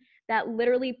hidden that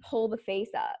literally pull the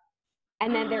face up.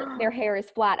 And then their hair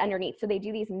is flat underneath. So they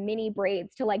do these mini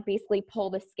braids to like basically pull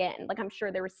the skin. Like I'm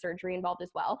sure there was surgery involved as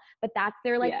well, but that's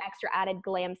their like extra added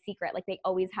glam secret. Like they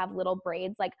always have little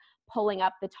braids like pulling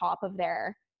up the top of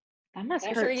their. That must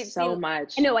hurt so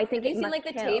much. I know. I think you've seen like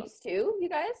the tapes too, you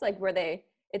guys, like where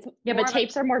but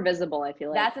tapes are more visible. I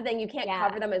feel like that's the thing. You can't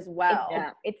cover them as well.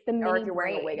 It's the mini or if you're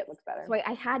wearing a wig, it looks better. So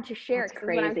I had to share because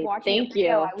when I was watching the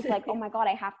video, I was like, oh my God,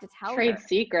 I have to tell Trade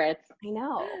secrets. I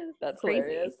know. That's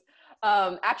hilarious.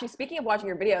 Actually, speaking of watching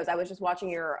your videos, I was just watching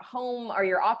your home or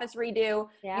your office redo.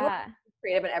 Yeah. You are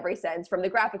creative in every sense, from the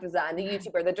graphic design, the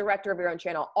YouTuber, the director of your own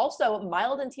channel, also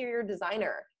mild interior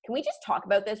designer. Can we just talk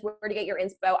about this? Where to get your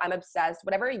inspo? I'm obsessed.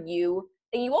 Whatever and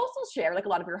you also share like a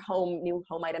lot of your new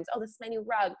home items. Oh, this is my new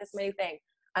rug. This is my new thing.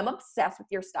 I'm obsessed with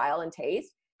your style and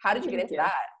taste. How did you get into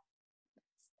that?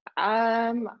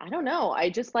 I don't know.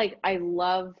 I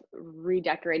love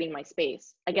redecorating my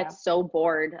space. I get so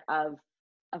bored of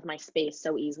of my space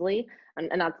so easily.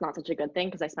 And that's not such a good thing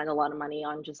because I spend a lot of money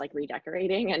on just like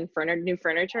redecorating and new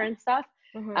furniture and stuff.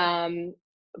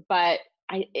 But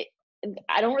I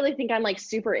don't really think I'm like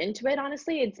super into it,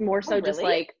 honestly. It's more so just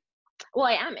like, well,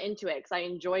 I am into it because I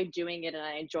enjoy doing it and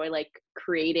I enjoy like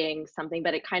creating something,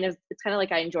 but it's kind of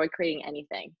like I enjoy creating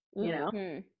anything, you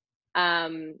know?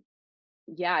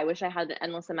 Yeah, I wish I had an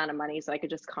endless amount of money so I could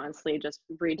just constantly just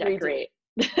redecorate.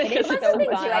 It is so thing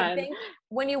too. I think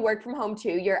when you work from home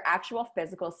too, your actual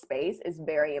physical space is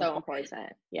very important.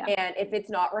 Yeah. And if it's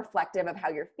not reflective of how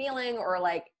you're feeling, or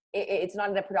like it's not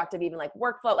in a productive even like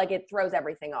workflow, like it throws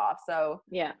everything off. So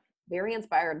yeah, very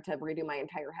inspired to redo my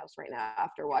entire house right now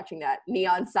after watching that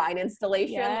neon sign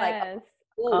installation. Like,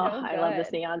 I love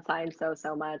this neon sign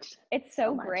so much. It's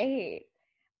so great.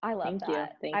 I love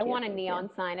that. Thank I you. want a neon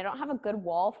sign. I don't have a good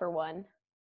wall for one.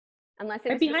 Unless it's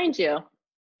right behind you.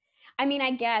 I mean,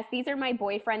 I guess these are my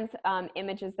boyfriend's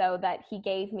images though that he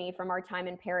gave me from our time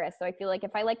in Paris. So I feel like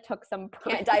if I like took some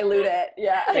can't dilute it.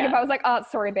 Yeah. Like if I was like, oh,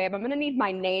 sorry, babe, I'm gonna need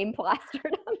my name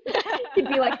plastered on. He'd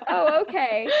be like, oh,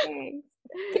 okay, thanks.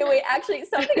 Okay, wait, actually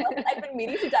something else I've been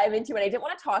meaning to dive into, and I didn't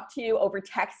want to talk to you over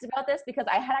text about this because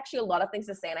I had actually a lot of things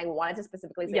to say and I wanted to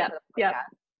specifically say it for the podcast.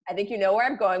 I think you know where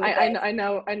I'm going with this. I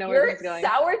know where it's going.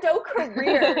 Sourdough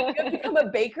career. You have become a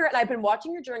baker, and I've been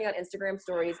watching your journey on Instagram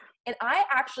stories, and I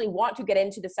actually want to get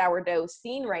into the sourdough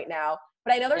scene right now,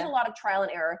 but I know there's a lot of trial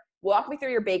and error. Walk me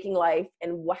through your baking life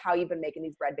and how you've been making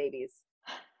these bread babies.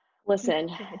 Listen,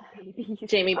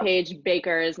 Jamie Paige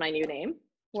Baker is my new name.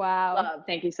 Wow.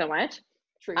 Thank you so much.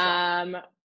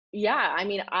 Yeah, I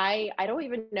mean, I don't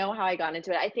even know how I got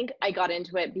into it. I think I got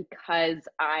into it because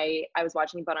I was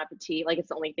watching Bon Appetit. Like, it's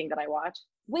the only thing that I watch.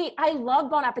 Wait, I love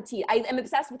Bon Appetit. I am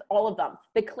obsessed with all of them.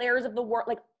 The Claires of the world,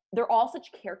 like, they're all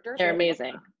such characters. They're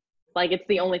amazing. Like, it's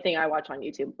the only thing I watch on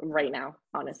YouTube right now,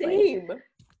 honestly. Same.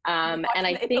 And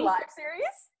I think It's a live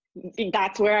series?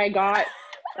 that's where I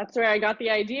got the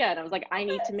idea. And I was like, I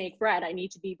need to make bread. I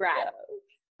need to be bread.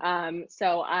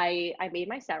 So I made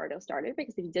my sourdough starter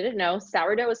because if you didn't know,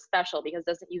 sourdough is special because it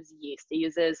doesn't use yeast. It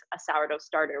uses a sourdough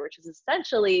starter, which is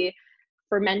essentially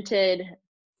fermented.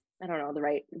 I don't know the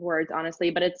right words, honestly,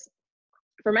 but it's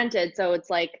fermented. So it's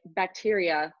like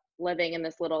bacteria living in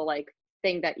this little like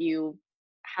thing that you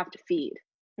have to feed.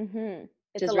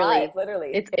 It's alive,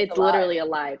 literally. It's literally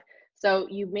alive. So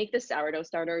you make the sourdough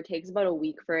starter. It takes about a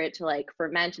week for it to like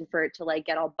ferment and for it to like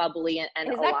get all bubbly and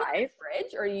is alive. That in the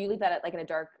fridge, or you leave that at, like in a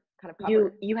dark kind of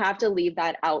cupboard? You have to leave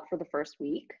that out for the first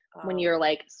week when you're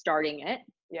like starting it.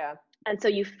 Yeah. And so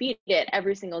you feed it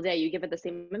every single day. You give it the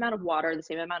same amount of water, the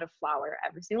same amount of flour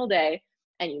every single day,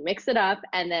 and you mix it up.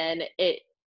 And then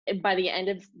by the end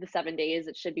of the 7 days,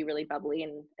 it should be really bubbly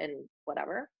and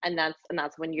whatever. And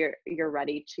that's when you're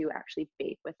ready to actually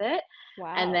bake with it.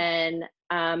 Wow. And then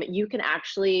you can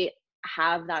actually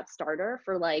have that starter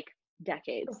for like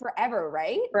decades. Forever,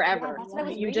 right? Forever. Yeah, that's what I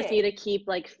was you just need to keep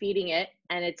like feeding it,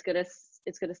 and it's gonna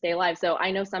stay alive. So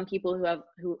I know some people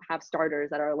who have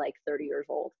starters that are like 30 years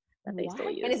old that they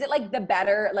still use. And is it like the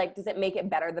better, like, does it make it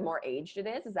better the more aged it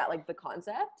is? Is that like the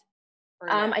concept?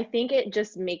 I think it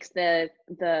just makes the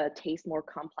taste more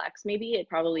complex. Maybe it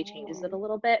probably changes it a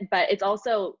little bit, but it's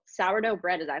also sourdough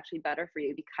bread is actually better for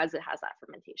you because it has that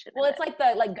fermentation. Well, it's like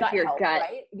the gut your health, gut,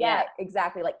 right? Yeah,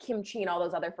 exactly. Like kimchi and all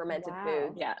those other fermented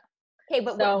foods. Yeah. Okay,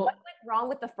 but what went wrong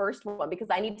with the first one? Because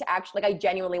I need to actually, like, I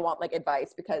genuinely want like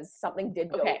advice because something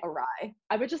did go awry.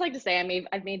 I would just like to say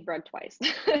I've made bread twice.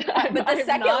 But the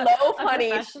second loaf,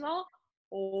 honey, professional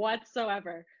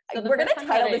whatsoever. So we're gonna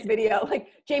title this video like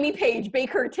Jamie Paige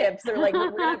Baker Tips, or like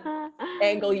we're gonna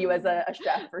angle you as a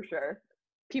chef for sure.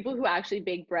 People who actually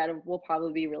bake bread will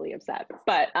probably be really upset.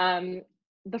 But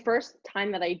the first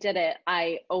time that I did it,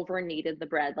 I over kneaded the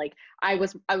bread. Like I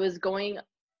was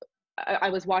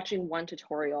watching one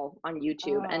tutorial on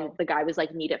YouTube and the guy was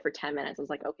like, knead it for 10 minutes. I was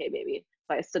like, okay, baby.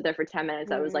 So I stood there for 10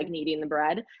 minutes. I was like kneading the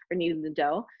bread or kneading the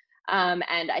dough. And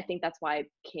I think that's why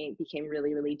it became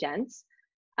really, really dense.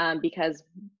 Because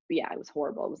it was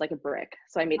horrible. It was like a brick.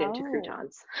 So I made it into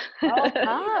croutons.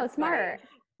 Smart.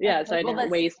 Yeah, so I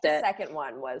didn't waste it. The second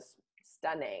one was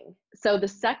stunning. So the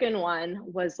second one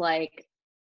was like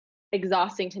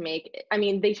exhausting to make. I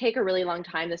mean, they take a really long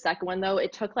time. The second one though,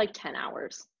 it took like 10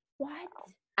 hours. What?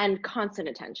 And constant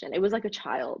attention. It was like a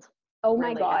child. Oh my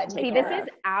really God. take See, this care is of.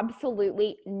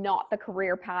 absolutely not the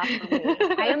career path for me.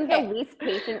 I am the least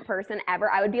patient person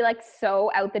ever. I would be like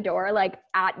so out the door, like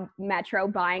at Metro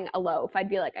buying a loaf. I'd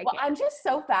be like, I can't. I'm just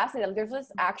so fascinated. There's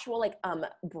this actual like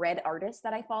bread artist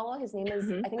that I follow. His name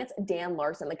is I think it's Dan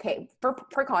Larson. Like, hey, for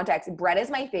context, bread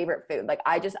is my favorite food. Like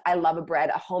I love a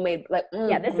bread, a homemade like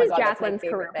Yeah, this is Jaclyn's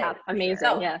career path. Amazing.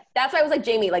 Sure. So, yes. That's why I was like,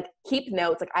 Jamie, like keep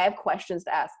notes. Like I have questions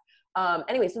to ask.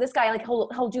 Anyway, so this guy, like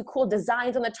he'll do cool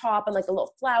designs on the top and like a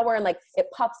little flower and like it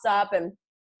puffs up and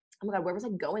oh my God, where was I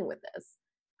going with this?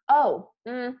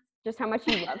 Just how much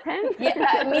you love him. Yeah,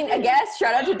 I mean, I guess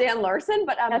shout out to Dan Larson,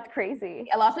 but that's crazy.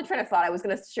 I lost my train of thought. I was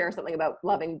going to share something about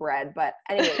loving bread, but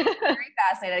anyway, very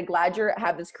fascinated. Glad you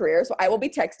have this career. So I will be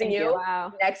texting you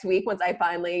next week once I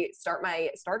finally start my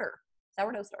sourdough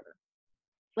starter.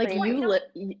 Like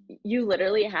you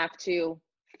literally have to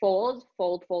fold,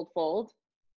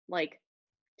 like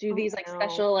do these like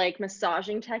special like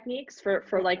massaging techniques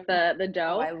for like the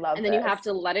dough. I love and then you have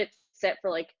to let it sit for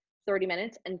like 30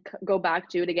 minutes and go back,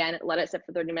 do it again, let it sit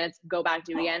for 30 minutes, go back,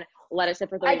 do it again, let it sit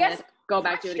for 30 minutes, go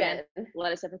back, do it again,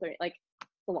 let it sit for 30, like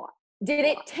a lot. Did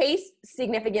it taste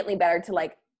significantly better to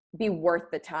like be worth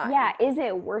the time? Yeah, is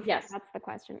it worth it? That's the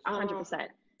question. 100%.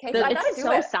 Okay, so it's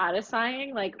so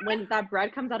satisfying. Like when that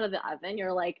bread comes out of the oven,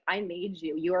 you're like, I made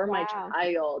you. You are my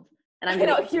child. And I'm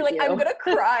gonna you're like, I'm gonna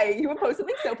cry. You would post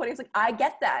something so funny. It's like, I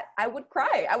get that. I would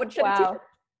cry. I would shed a tear.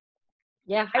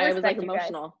 Yeah, I was like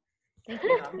emotional. Thank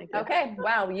you. Okay.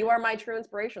 Wow. You are my true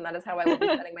inspiration. That is how I will be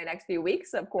spending my next few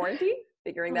weeks of quarantine,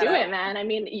 figuring that out. Do it, man. I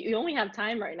mean, you only have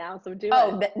time right now, so do it.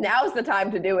 Oh, now's the time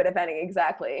to do it, if any.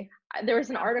 Exactly. There was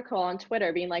an article on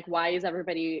Twitter being like, why is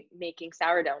everybody making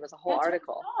sourdough? And there's a whole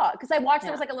article. Because I watched,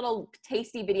 there was like a little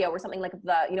tasty video or something like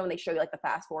when they show you like the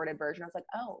fast forwarded version. I was like,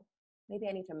 oh, maybe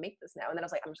I need to make this now. And then I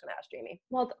was like, I'm just going to ask Jamie.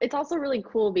 Well, it's also really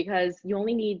cool because you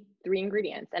only need 3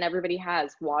 ingredients and everybody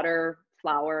has water,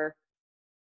 flour,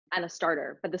 and a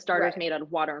starter, but the starter is made out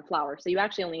of water and flour. So you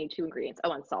actually only need 2 ingredients.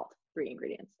 Oh, and salt, 3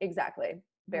 ingredients. Exactly.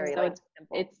 Very simple.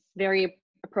 It's very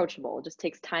approachable. It just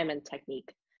takes time and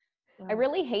technique. I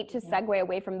really hate to segue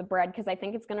away from the bread because I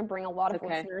think it's going to bring a lot of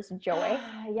listeners joy.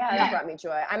 Yeah, that brought me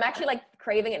joy. I'm actually like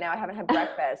craving it now. I haven't had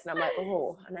breakfast and I'm like,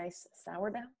 oh, a nice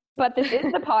sourdough. But this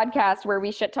is the podcast where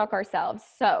we shit talk ourselves.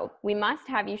 So we must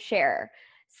have you share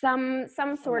some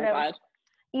sort of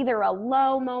either a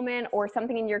low moment or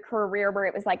something in your career where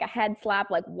it was like a head slap,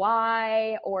 like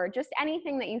why, or just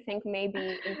anything that you think may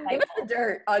be insightful. Give us the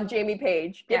dirt on Jamie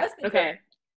Paige. Give us the dirt.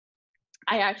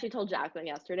 I actually told Jaclyn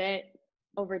yesterday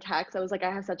over text. I was like, I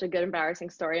have such a good embarrassing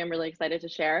story I'm really excited to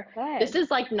share. Good. This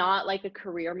is like not like a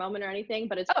career moment or anything,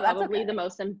 but it's probably the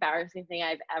most embarrassing thing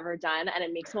I've ever done, and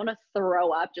it makes me want to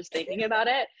throw up just thinking about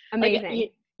it. Amazing.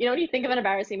 Like, you know when you think of an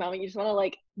embarrassing moment, you just want to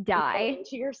like die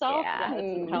to yourself. Yeah,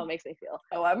 that's how it makes me feel.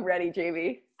 Oh, I'm ready,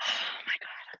 Jamie. Oh my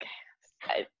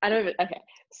God. Okay. I don't even. Okay.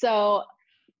 So,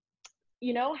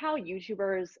 you know how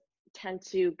YouTubers tend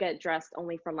to get dressed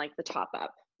only from like the top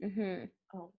up. Mm-hmm.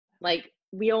 Oh, like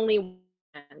we only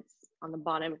pants on the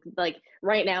bottom. Like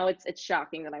right now, it's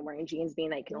shocking that I'm wearing jeans,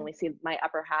 being I can only see my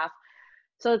upper half.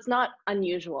 So it's not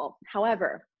unusual.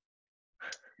 However,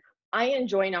 I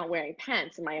enjoy not wearing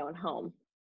pants in my own home.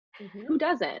 Mm-hmm. Who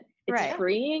doesn't? It's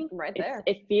freeing. Right there.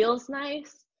 It feels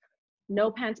nice. No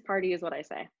pants party is what I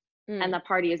say. And the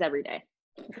party is every day.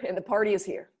 And the party is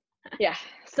here. Yeah.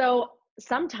 So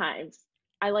sometimes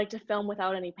I like to film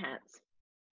without any pants.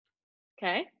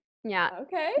 Okay? Yeah.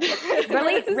 Okay.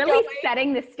 really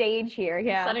setting the stage here.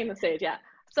 Yeah. Setting the stage, yeah.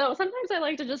 So sometimes I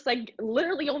like to just like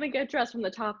literally only get dressed from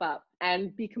the top up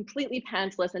and be completely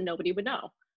pantsless and nobody would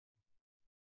know.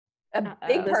 A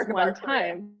big perk of our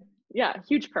time. Yeah,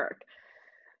 huge perk.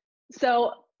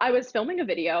 So I was filming a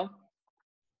video.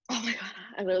 Oh my God,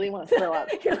 I literally want to throw up.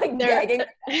 You're like gagging.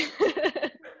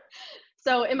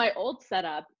 So in my old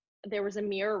setup, there was a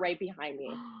mirror right behind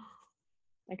me.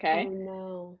 Okay. Oh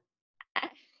no.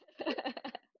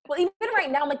 Well, even right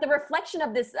now, like the reflection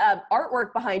of this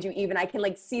artwork behind you, even I can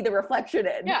like see the reflection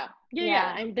in.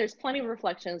 Yeah. And there's plenty of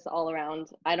reflections all around.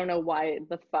 I don't know why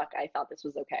the fuck I thought this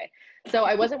was okay. So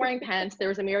I wasn't wearing pants. There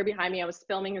was a mirror behind me. I was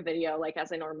filming a video like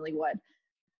as I normally would.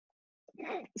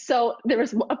 So there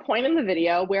was a point in the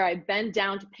video where I bent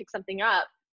down to pick something up.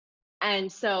 And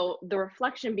so the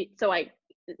reflection,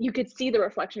 you could see the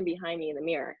reflection behind me in the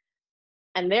mirror.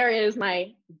 And there is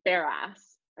my bare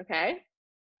ass. Okay.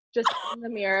 Just in the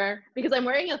mirror because I'm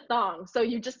wearing a thong. So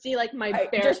you just see like my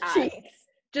bare ass. Cheeks.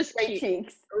 Just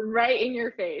cheeks. Right in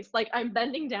your face. Like I'm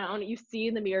bending down. You see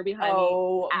in the mirror behind me.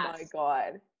 Oh my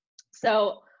God.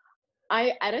 So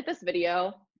I edit this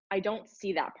video. I don't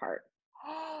see that part.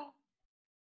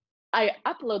 I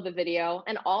upload the video,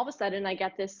 and all of a sudden I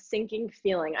get this sinking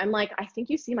feeling. I'm like, I think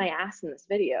you see my ass in this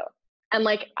video. And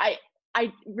like,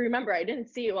 I remember I didn't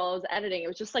see it while I was editing. It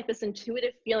was just like this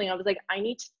intuitive feeling. I was like, I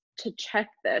need to check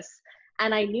this.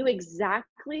 And I knew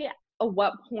exactly at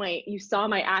what point you saw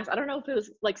my ass. I don't know if it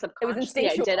was like subconsciously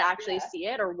I did actually see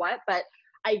it or what, but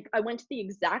I went to the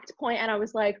exact point and I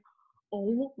was like,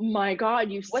 oh my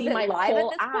God, you see my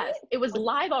whole ass. It was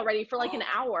live already for like an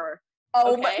hour.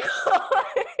 Oh my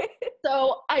God.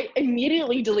 So I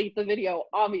immediately delete the video,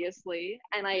 obviously,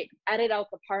 and I edit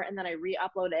out the part and then I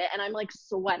re-upload it, and I'm like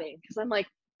sweating because I'm like,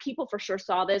 people for sure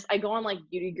saw this. I go on like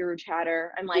Beauty Guru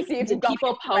Chatter. I'm like, did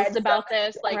people post about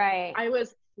this? Like, I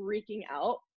was freaking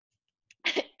out.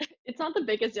 It's not the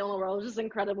biggest deal in the world. It's just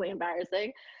incredibly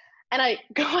embarrassing. And I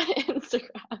go on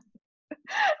Instagram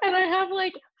and I have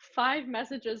like 5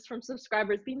 messages from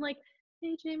subscribers being like,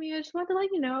 hey Jamie, I just wanted to let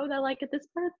you know that like at this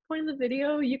point in the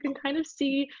video, you can kind of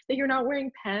see that you're not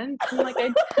wearing pants. And like,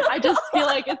 I just feel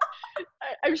like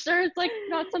I'm sure it's like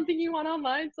not something you want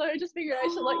online. So I just figured I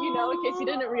should let you know in case you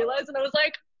didn't realize. And I was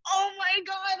like, oh my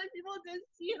God, people did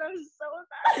see it. I was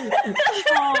so embarrassed.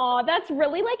 Oh, that's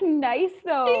really like nice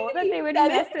though, that they would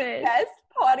message. The best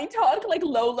potty talk, like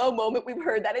low moment we've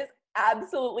heard. That is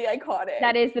absolutely iconic.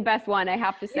 That is the best one, I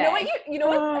have to say. You know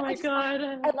what? Oh my God.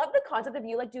 I love the concept of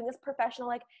you like doing this professional,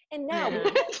 like, and now like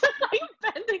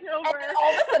bending over. And then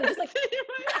all of a sudden just like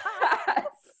yes.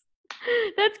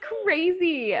 That's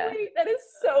crazy. That is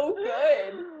so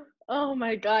good. Oh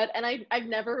my God. And I've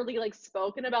never really like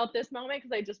spoken about this moment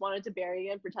because I just wanted to bury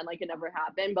it and pretend like it never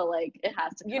happened, but like it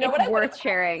has to. You know what? Worth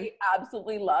sharing.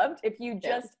 Absolutely loved if you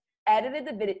just edited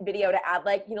the video to add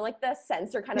like, you know, like the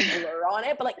sensor kind of blur on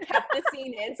it, but like kept the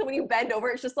scene in. So when you bend over,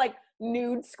 it's just like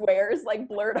nude squares like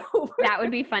blurred over. That would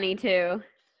be funny too.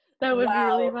 That would be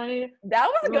really funny. That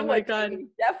was a good one. Oh my God.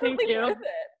 Definitely worth it.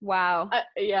 Wow.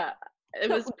 Yeah. It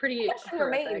was pretty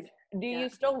remains. Do you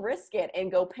still risk it and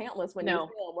go pantless when you film?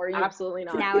 Or you absolutely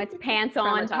not. Now it's pants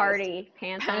on party.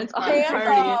 Pants on party.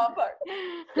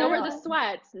 So were the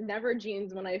sweats. Never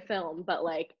jeans when I film, but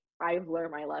like I've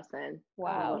learned my lesson.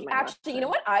 Wow. Actually, you know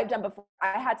what I've done before?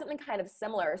 I had something kind of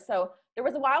similar. So there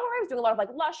was a while where I was doing a lot of like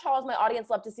Lush hauls. My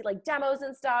audience loved to see like demos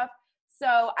and stuff.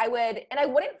 So I wouldn't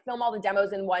film all the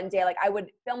demos in one day. Like I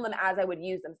would film them as I would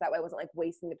use them. So that way I wasn't like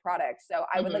wasting the product. So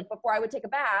I would like, before I would take a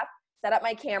bath, set up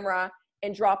my camera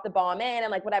and drop the bomb in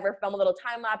and like whatever, film a little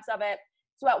time lapse of it.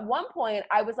 So at one point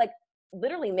I was like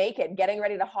literally naked, getting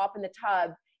ready to hop in the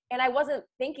tub. And I wasn't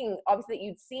thinking obviously that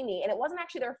you'd see me, and it wasn't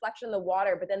actually the reflection in the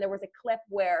water, but then there was a clip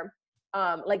where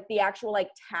like the actual like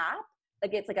tap,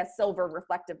 like it's like a silver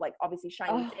reflective, like obviously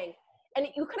shiny thing. And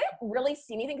you couldn't really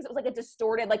see anything because it was like a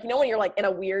distorted, like, you know, when you're like in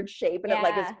a weird shape and it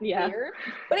like is weird,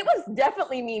 but it was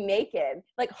definitely me naked,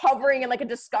 like hovering in like a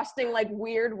disgusting, like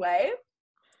weird way.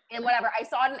 And whatever, I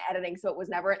saw it in editing, so it was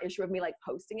never an issue of me like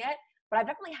posting it. But I've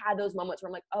definitely had those moments where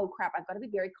I'm like, oh crap, I've got to be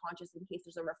very conscious in case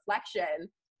there's a reflection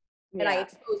and I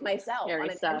expose myself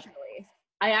unintentionally.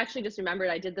 I actually just remembered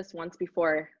I did this once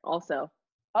before also.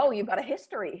 Oh, you've got a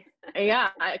history. Yeah,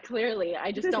 clearly.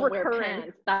 I just don't wear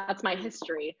pants. That's my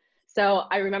history. So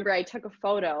I remember I took a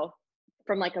photo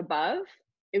from like above.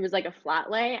 It was like a flat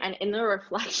lay, and in the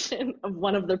reflection of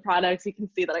one of the products, you can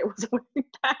see that I wasn't wearing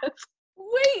pants.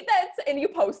 Wait, and you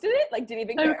posted it? Like, didn't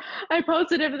even care? I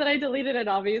posted it, but then I deleted it,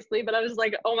 obviously. But I was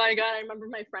like, oh my God, I remember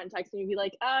my friend texting me, be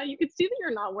like, you could see that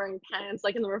you're not wearing pants,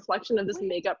 like in the reflection of this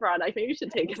makeup product. Maybe you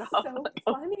should take it off. So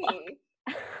funny.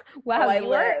 Wow,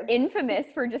 you're infamous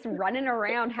for just running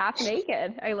around half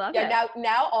naked. I love it.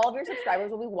 Now all of your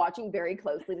subscribers will be watching very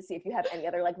closely to see if you have any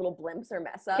other like little blimps or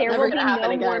mess ups. There will be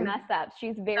no more mess ups.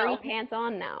 She's very pants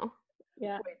on now.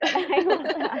 Yeah. I love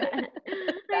that.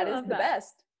 That is the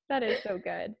best. That is so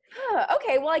good.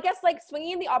 Okay, well, I guess like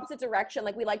swinging in the opposite direction,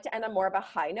 like we like to end on more of a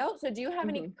high note. So do you have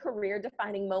any career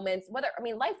defining moments,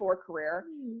 life or career,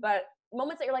 but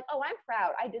moments that you're like, oh, I'm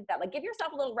proud I did that. Like give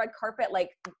yourself a little red carpet,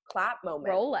 like clap moment.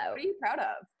 Roll out. What are you proud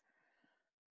of?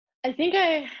 I think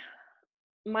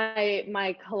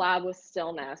my collab with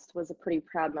Still Nest was a pretty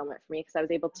proud moment for me because I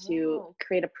was able to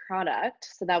create a product.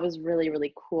 So that was really,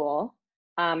 really cool.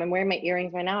 I'm wearing my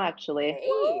earrings right now, actually.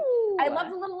 Hey. I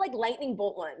love the little like lightning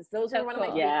bolt ones. Those are one of my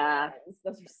favorite ones.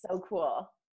 Those are so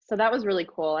cool. So that was really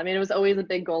cool. I mean, it was always a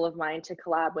big goal of mine to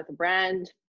collab with a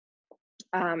brand.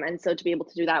 And so to be able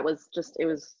to do that was it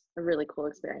was a really cool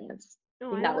experience.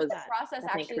 That was the process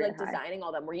actually like designing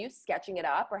all them. Were you sketching it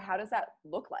up or how does that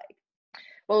look like?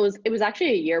 Well, it was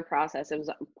actually a year process. It was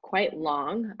quite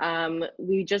long.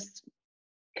 We just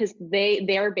because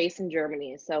they are based in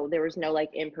Germany, so there was no like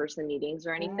in-person meetings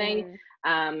or anything,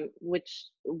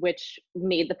 which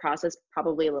made the process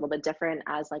probably a little bit different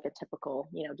as like a typical,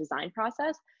 you know, design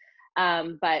process.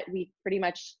 But we pretty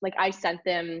much, like, I sent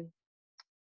them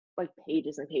like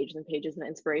pages and pages and pages of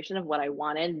inspiration of what I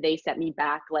wanted. They sent me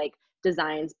back like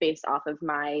designs based off of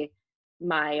my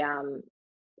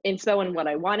inspo and what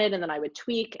I wanted, and then I would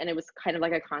tweak, and it was kind of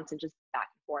like a constant just back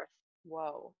and forth.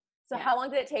 Whoa. So Yeah. how long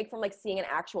did it take from like seeing an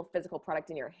actual physical product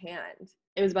in your hand?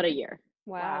 It was about a year.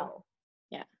 Wow.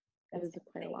 Yeah. It was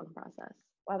quite a long process.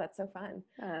 Wow, that's so fun.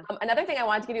 Yeah. Another thing I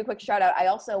wanted to give you a quick shout out. I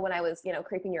also, when I was, you know,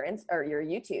 creeping your your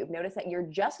YouTube, noticed that you're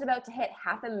just about to hit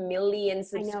 500,000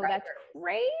 subscribers. I know, that's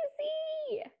crazy.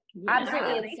 Yeah.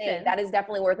 Absolutely insane. That is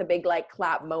definitely worth a big like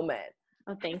clap moment.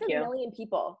 Oh, thank you. 500,000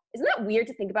 people. Isn't that weird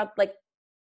to think about? Like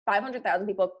 500,000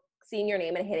 people seeing your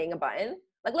name and hitting a button.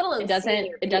 Like, let alone it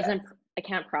doesn't. I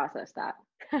can't process that.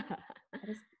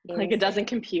 Like, it doesn't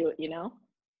compute, you know?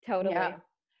 Totally. Yeah.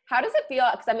 How does it feel?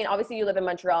 Because I mean, obviously you live in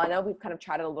Montreal. I know we've kind of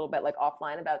chatted a little bit like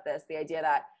offline about this, the idea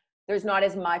that there's not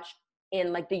as much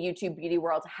in like the YouTube beauty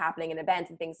world happening in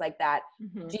events and things like that.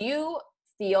 Mm-hmm. Do you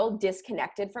feel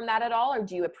disconnected from that at all? Or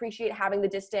do you appreciate having the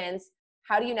distance?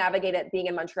 How do you navigate it being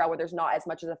in Montreal where there's not as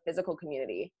much as a physical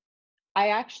community? I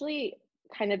actually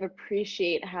kind of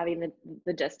appreciate having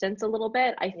the distance a little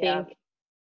bit. I think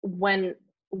when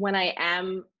I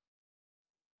am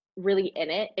really in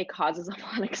it, it causes a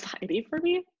lot of anxiety for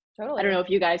me. Totally. I don't know if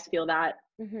you guys feel that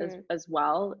Mm-hmm. as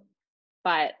well,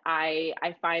 but I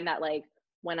find that like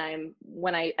when I'm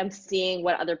seeing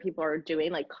what other people are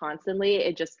doing like constantly,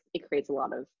 it creates a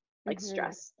lot of like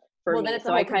stress for me. Then it's so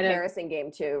a whole I kind comparison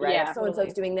game too, right? Yeah, So and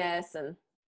so's doing this, and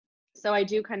so I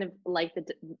do kind of like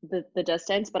the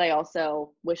distance, but I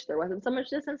also wish there wasn't so much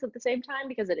distance at the same time,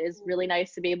 because it is really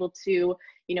nice to be able to,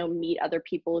 you know, meet other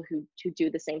people who do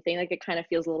the same thing. Like, it kind of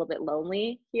feels a little bit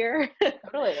lonely here.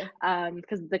 Totally.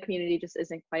 Because the community just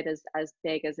isn't quite as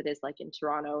big as it is like in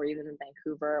Toronto or even in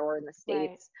Vancouver or in the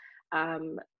States. Right.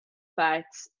 But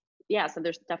yeah, so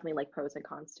there's definitely like pros and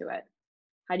cons to it.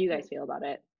 How do you guys feel about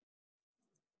it?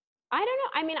 I don't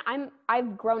know. I mean,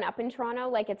 I've grown up in Toronto,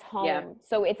 like it's home. Yeah.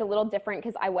 So it's a little different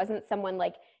because I wasn't someone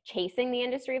like chasing the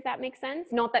industry, if that makes sense.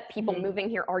 Not that people moving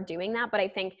here are doing that, but I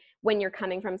think when you're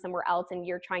coming from somewhere else and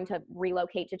you're trying to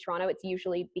relocate to Toronto, it's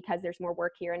usually because there's more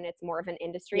work here and it's more of an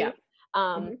industry. Yeah.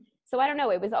 So I don't know.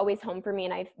 It was always home for me,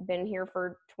 and I've been here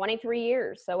for 23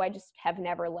 years. So I just have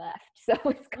never left. So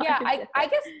it's I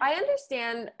guess I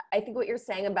understand. I think what you're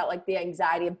saying about like the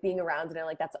anxiety of being around it, and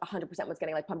like that's 100% what's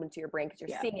getting like pumped into your brain because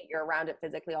you're seeing it, you're around it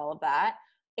physically, all of that.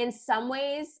 In some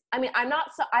ways, I mean, I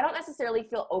don't necessarily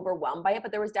feel overwhelmed by it,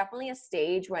 but there was definitely a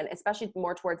stage when, especially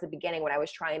more towards the beginning, when I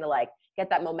was trying to like get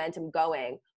that momentum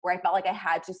going, where I felt like I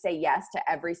had to say yes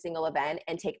to every single event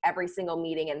and take every single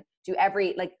meeting and do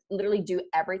literally do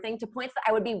everything, to points that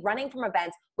I would be running from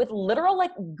events with literal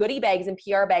like goodie bags and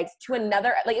PR bags to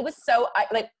another. Like, it was so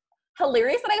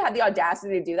hilarious that I had the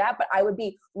audacity to do that, but I would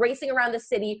be racing around the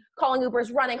city, calling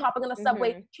Ubers, running, hopping on the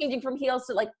subway, changing from heels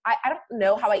to like, I don't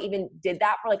know how I even did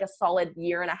that for like a solid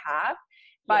year and a half.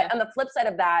 But on the flip side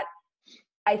of that,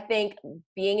 I think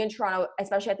being in Toronto,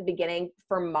 especially at the beginning,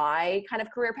 for my kind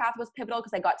of career path was pivotal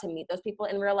because I got to meet those people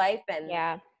in real life and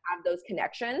have those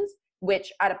connections,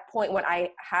 which at a point when I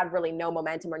had really no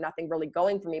momentum or nothing really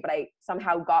going for me, but I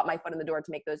somehow got my foot in the door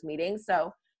to make those meetings.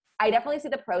 So I definitely see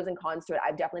the pros and cons to it.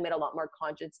 I've definitely made a lot more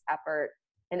conscious effort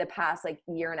in the past like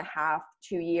year and a half,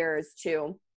 2 years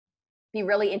to be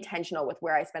really intentional with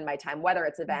where I spend my time, whether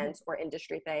it's events or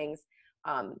industry things.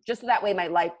 Just so that way my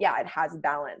life, it has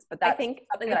balance, but that's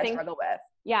something that I struggle with.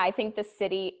 Yeah. I think the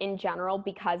city in general,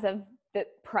 because of the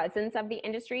presence of the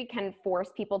industry, can force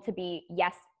people to be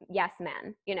yes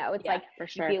men, you know, it's like, for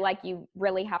sure, you feel like you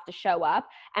really have to show up.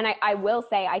 And I will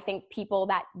say, I think people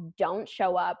that don't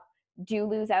show up do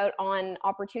lose out on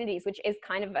opportunities, which is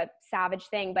kind of a savage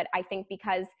thing. But I think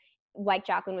because, like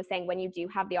Jaclyn was saying, when you do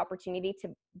have the opportunity to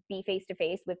be face to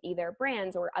face with either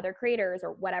brands or other creators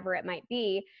or whatever it might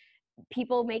be,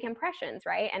 people make impressions,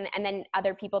 right? And then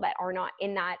other people that are not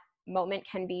in that moment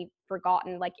can be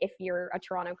forgotten, like if you're a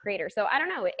Toronto creator. So I don't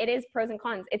know, it is pros and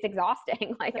cons. It's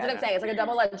exhausting. Like, that's what I'm saying. It's like a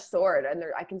double-edged sword, and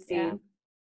I can see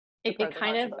it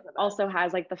kind of also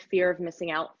has like the fear of missing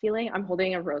out feeling. I'm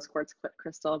holding a rose quartz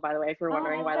crystal, by the way, if you're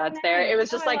wondering why that's there. It was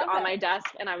just like on my desk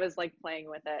and I was like playing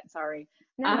with it. Sorry.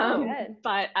 Good.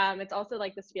 But it's also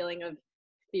like this feeling of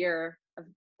fear of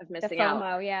missing the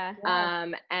FOMO,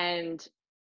 out. And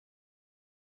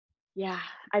yeah,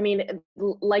 I mean,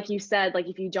 like you said, like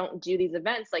if you don't do these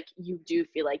events, like you do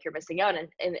feel like you're missing out,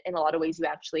 and in a lot of ways you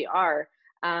actually are.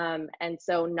 And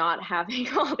so not having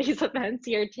all these events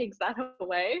here takes that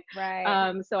away.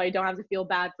 Right. So I don't have to feel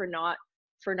bad for not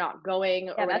going.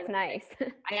 Yeah, that's nice.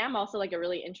 I am also like a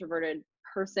really introverted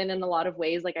person in a lot of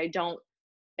ways. Like I don't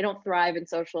thrive in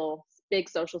big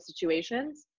social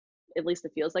situations. At least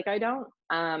it feels like I don't.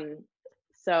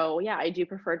 So yeah, I do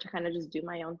prefer to kind of just do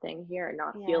my own thing here and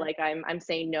not feel like I'm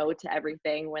saying no to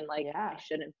everything when like I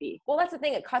shouldn't be. Well, that's the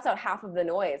thing. It cuts out half of the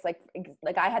noise. Like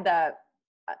I had the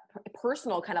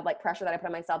personal kind of like pressure that I put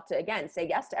on myself to, again, say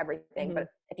yes to everything. But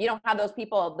if you don't have those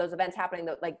people, those events happening,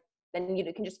 like then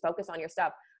you can just focus on your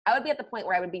stuff. I would be at the point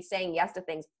where I would be saying yes to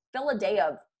things, fill a day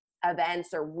of events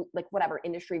or like whatever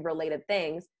industry related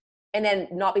things, and then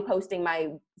not be posting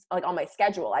on my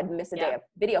schedule. I'd miss a day of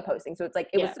video posting. So it's like,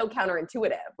 it was so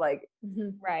counterintuitive. Like,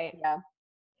 right. Yeah.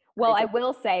 Well, I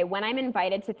will say, when I'm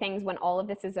invited to things, when all of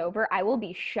this is over, I will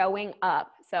be showing up.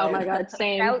 So, oh my God,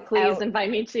 same. Please invite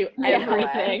me to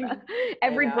everything.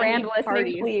 Every brand listening,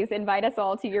 parties. Please invite us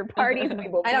all to your parties. We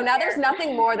will. I know. Now there's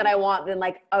nothing more that I want than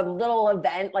like a little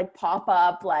event, like pop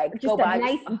up, like just a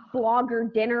nice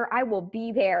blogger dinner. I will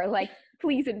be there. Like,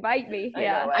 please invite me.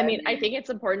 Yeah. I mean, I think it's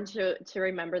important to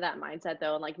remember that mindset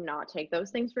though, and like not take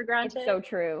those things for granted. It's so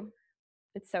true.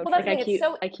 It's so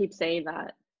true. I keep saying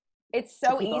that. It's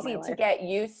so easy to get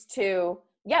used to,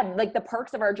 like the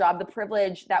perks of our job, the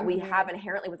privilege that we have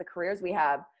inherently with the careers we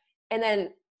have. And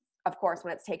then, of course,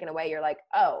 when it's taken away, you're like,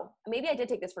 oh, maybe I did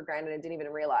take this for granted and didn't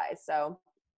even realize. So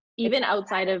even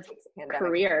outside of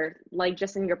career, like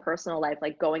just in your personal life,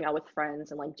 like going out with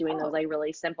friends and like doing those like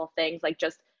really simple things, like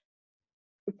just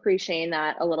appreciating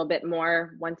that a little bit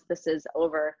more once this is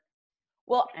over.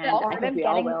 Well, I think we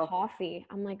all will. Coffee.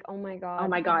 I'm like, oh my God. Oh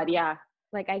my God. Yeah.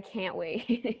 Like, I can't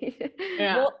wait.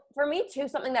 Well, for me too,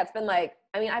 something that's been like,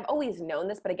 I mean, I've always known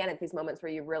this, but again, it's these moments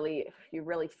where you really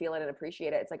feel it and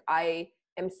appreciate it. It's like, I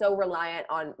am so reliant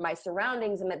on my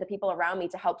surroundings and the people around me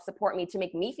to help support me, to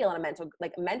make me feel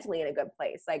mentally in a good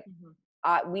place. Like,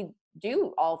 we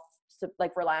do all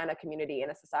like rely on a community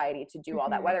and a society to do all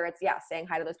that, whether it's, saying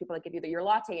hi to those people that give you your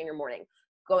latte in your morning,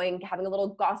 having a little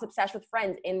gossip sesh with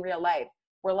friends in real life.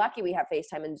 We're lucky we have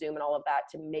FaceTime and Zoom and all of that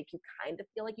to make you kind of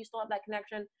feel like you still have that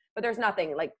connection, but there's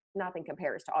nothing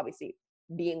compares to obviously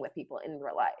being with people in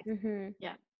real life.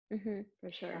 Yeah.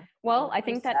 For sure. Well, I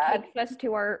think that takes us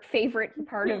to our favorite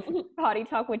part of Poddy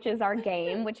Talk, which is our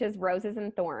game, which is roses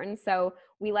and thorns. So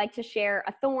we like to share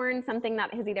a thorn, something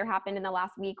that has either happened in the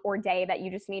last week or day that you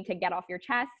just need to get off your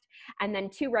chest. And then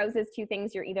 2 roses, 2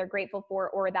 things you're either grateful for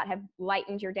or that have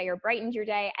lightened your day or brightened your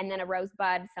day. And then a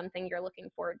rosebud, something you're looking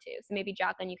forward to. So maybe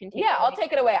Jaclyn, you can take it away. I'll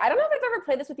take it away. I don't know if I've ever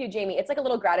played this with you, Jamie. It's like a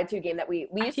little gratitude game that we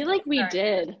used to. I feel like we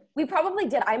did. We probably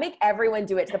did. I make everyone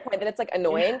do it to the point that it's like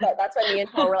annoying, but that's why me and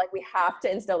Tor were like, we have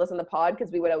to instill this in the pod,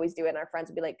 because we would always do it and our friends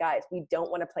would be like, guys, we don't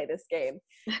want to play this game.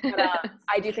 But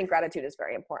I do think gratitude is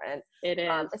very important. It is.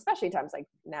 Especially times like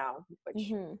now,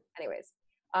 which anyways.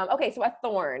 Okay, so a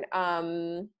thorn.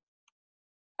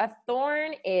 A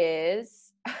thorn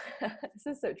is, this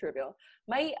is so trivial.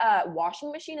 My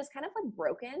washing machine is kind of like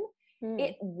broken.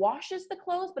 It washes the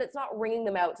clothes, but it's not wringing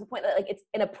them out to the point that like it's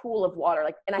in a pool of water.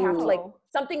 Like, and I have to like,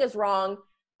 something is wrong.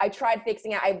 I tried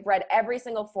fixing it. I've read every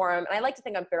single forum, and I like to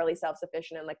think I'm fairly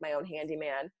self-sufficient and like my own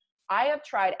handyman. I have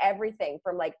tried everything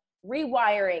from like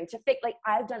rewiring to fix, like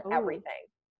I've done everything,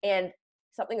 and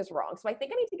something is wrong. So I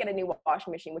think I need to get a new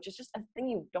washing machine, which is just a thing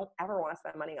you don't ever want to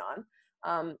spend money on.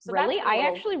 So really, I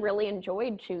actually really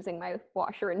enjoyed choosing my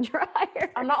washer and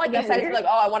dryer. I'm not like essentially like,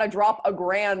 oh, I want to drop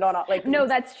 $1,000 on it. Like, no,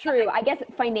 that's true. I guess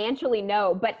financially,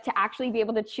 no, but to actually be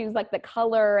able to choose like the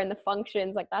color and the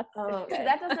functions, like that's. So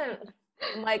that doesn't.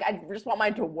 Like, I just want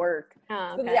mine to work.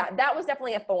 Okay. So yeah, that was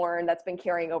definitely a thorn that's been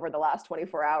carrying over the last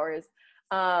 24 hours.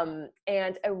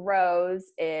 And a rose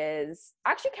is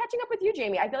actually catching up with you,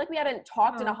 Jamie. I feel like we hadn't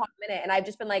talked in a hot minute, and I've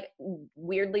just been like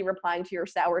weirdly replying to your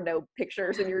sourdough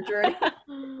pictures in your journey.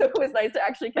 So it was nice to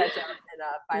actually catch up and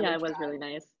finally. Yeah, it was really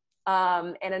nice.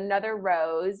 And another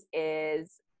rose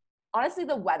is honestly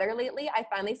the weather lately. I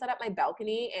finally set up my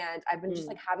balcony, and I've been just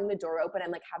like having the door open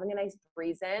and like having a nice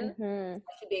breeze in,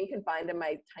 especially being confined in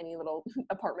my tiny little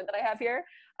apartment that I have here.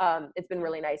 It's been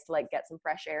really nice to like get some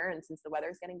fresh air, and since the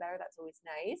weather's getting better, that's always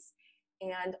nice.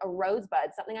 And a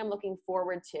rosebud, something I'm looking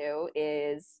forward to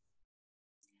is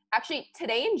actually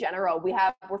today in general,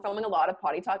 we're filming a lot of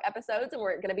Poddy Talk episodes, and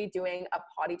we're going to be doing a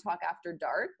Poddy Talk after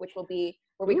dark, which will be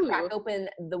where we crack open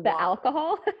the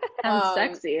alcohol. Sounds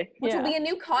sexy. Which will be a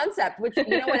new concept, which,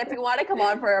 you know what, if you want to come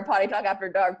on for a Poddy Talk after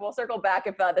dark, we'll circle back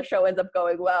if the show ends up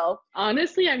going well.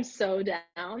 Honestly, I'm so down.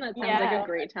 That sounds like a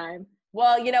great time.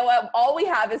 Well, you know what? All we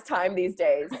have is time these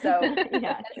days. So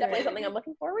that's definitely something I'm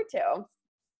looking forward to.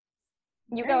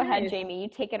 You go ahead, Jamie. You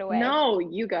take it away. No,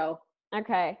 you go.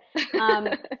 Okay.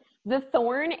 The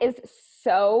thorn is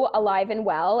so alive and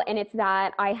well, and it's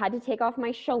that I had to take off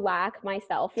my shellac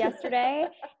myself yesterday,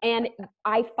 and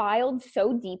I filed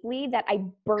so deeply that I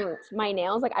burnt my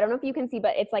nails. Like, I don't know if you can see,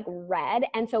 but it's like red.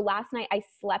 And so last night I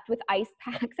slept with ice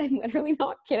packs. I'm literally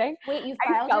not kidding. Wait, you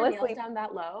filed your nails down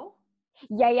that low?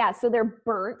 Yeah. So they're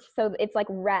burnt. So it's like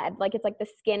red. Like, it's like the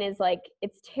skin is like,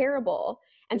 it's terrible.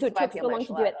 And so it took so long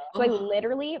to do it. So I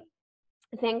literally,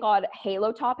 thank God,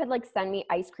 Halo Top had like sent me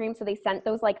ice cream. So they sent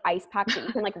those like ice packs that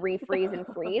you can like refreeze and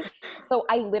freeze. So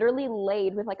I literally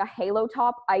laid with like a Halo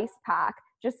Top ice pack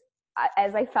just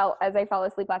as I fell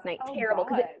asleep last night. Terrible,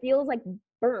 because it feels like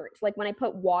burnt. Like when I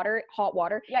put hot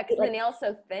water. Yeah, because like, the nail's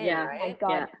so thin, right? Oh my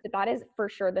God. Yeah. But that is for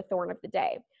sure the thorn of the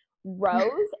day. Rose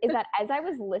is that as I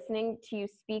was listening to you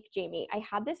speak, Jamie, I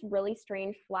had this really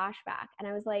strange flashback, and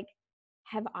I was like,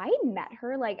 have I met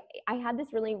her? Like, I had this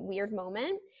really weird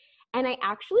moment. And I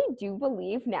actually do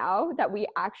believe now that we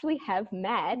actually have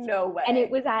met. No way. And it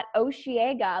was at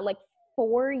Osheaga like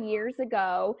 4 years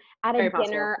ago at a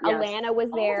dinner. Yes. Alana was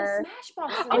there. The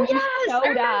Smashbox. And she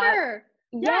showed up.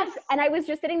 Yes. And I was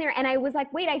just sitting there and I was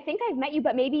like, wait, I think I've met you,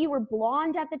 but maybe you were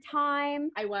blonde at the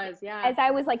time. I was, yeah. As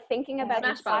I was like thinking about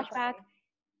this flashback.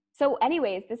 So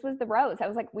anyways, this was the rose. I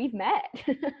was like, we've met.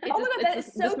 Oh my God, that is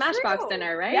so the Smashbox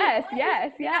dinner, right? Yes.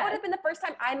 That would have been the first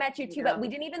time I met you too, but we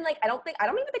didn't even like, I don't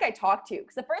even think I talked to you.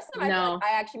 Because the first time I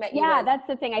actually met you. Yeah, that's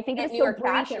the thing. I think it was so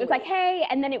brief. It was like, hey,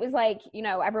 and then it was like, you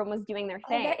know, everyone was doing their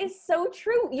thing. That is so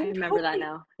true. I remember that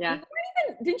now. Yeah.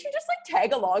 Didn't you just like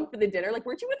tag along for the dinner? Like,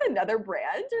 weren't you with another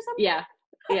brand or something? Yeah.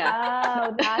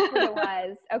 Oh, that's what it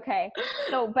was. Okay.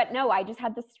 So, but no, I just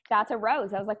had this, that's a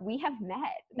rose. I was like, we have met.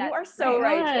 You are so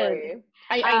right, Torri.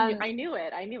 I knew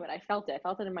it. I felt it. I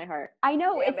felt it in my heart. I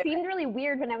know. It seemed really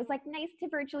weird when I was like, nice to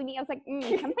virtually meet. I was like,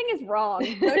 something is wrong.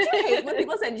 Don't you hate when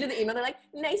people send you the email? They're like,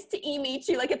 nice to meet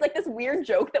you. Like, it's like this weird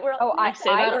joke that we're like, I say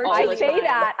that. I was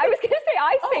going to say,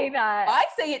 I say that. I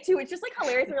say it too. It's just like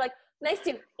hilarious. We're like, nice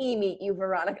to meet you,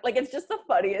 Veronica. Like, it's just the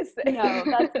funniest thing. No,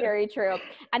 that's very true.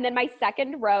 And then my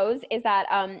second rose is that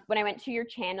when I went to your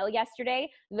channel yesterday,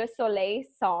 Le Soleil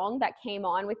song that came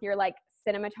on with your like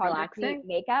cinematography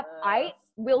makeup, I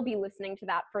will be listening to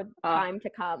that for time to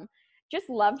come.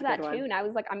 Just loved that tune. I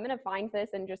was like, I'm going to find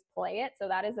this and just play it. So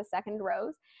that is a second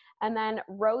rose. And then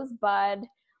Rosebud,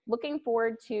 looking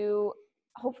forward to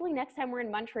hopefully next time we're in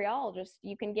Montreal, just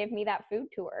you can give me that food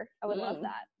tour. I would love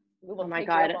that. Oh my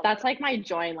God. That's like my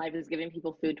joy in life, is giving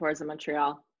people food tours in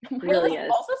Montreal. It really is.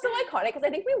 Also so iconic because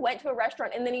I think we went to a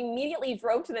restaurant and then immediately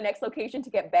drove to the next location to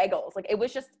get bagels. Like, I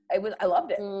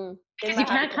loved it. Because you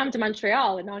can't come to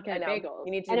Montreal and not get bagels.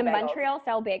 You need to. And a Montreal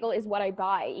style bagel is what I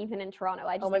buy even in Toronto.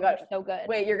 I just think they're so good.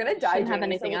 Wait, you're going to die. Shouldn't have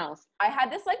anything else. I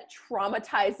had this like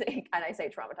traumatizing, and I say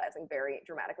traumatizing very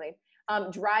dramatically,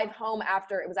 drive home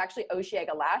after, it was actually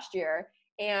Osheaga last year.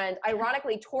 And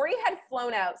ironically, Torri had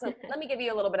flown out. So let me give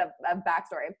you a little bit of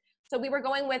backstory. So we were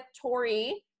going with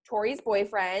Tori's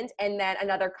boyfriend, and then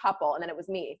another couple, and then it was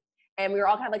me. And we were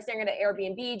all kind of like staring at an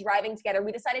Airbnb, driving together.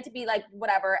 We decided to be like,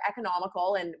 whatever,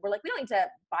 economical. And we're like, we don't need to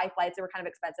buy flights. They were kind of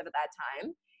expensive at that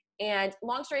time. And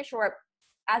long story short,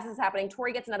 as this is happening,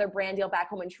 Torri gets another brand deal back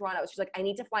home in Toronto. She's like, I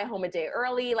need to fly home a day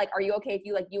early. Like, are you okay if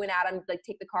you and Adam like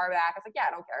take the car back? I was like, yeah,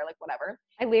 I don't care. Like, whatever.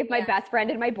 I leave my best friend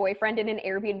and my boyfriend in an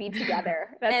Airbnb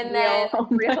together. That's and then,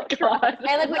 real trust.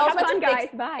 And like, we also had to guys,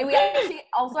 bye. And we actually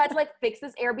also had to like fix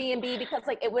this Airbnb because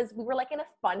like we were like in a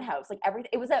fun house. Like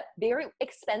it was a very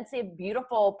expensive,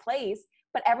 beautiful place,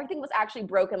 but everything was actually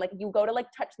broken. Like, you go to like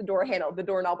touch the door handle, the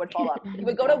doorknob would fall off. You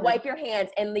would go to wipe your hands,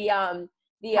 and the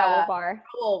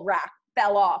towel rack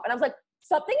fell off. And I was like,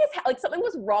 something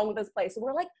was wrong with this place. So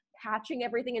we're like patching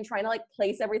everything and trying to like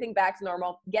place everything back to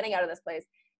normal, getting out of this place.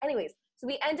 Anyways, so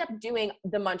we end up doing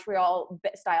the Montreal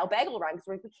style bagel run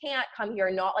because we can't come here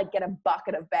and not like get a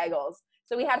bucket of bagels.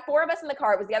 So we had 4 of us in the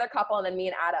car. It was the other couple and then me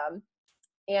and Adam.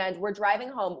 And we're driving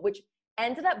home, which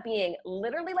ended up being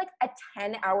literally like a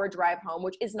 10-hour drive home,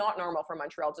 which is not normal from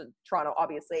Montreal to Toronto,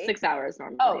 obviously. 6 hours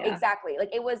normally. Oh, yeah. Exactly.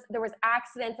 Like there was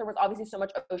accidents. There was obviously so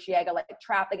much Osheaga, like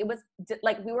traffic. It was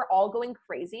like, we were all going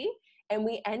crazy, and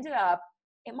we ended up,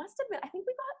 it must've been, I think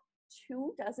we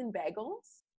got 24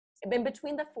 bagels. And then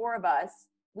between the 4 of us,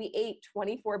 we ate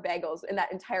 24 bagels in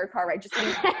that entire car ride. Just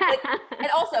and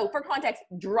also for context,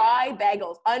 dry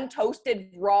bagels, untoasted,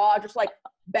 raw, just like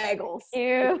bagels.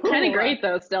 Ew. Kind of great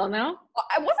though, still, no?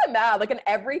 I wasn't mad. Like an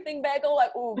everything bagel,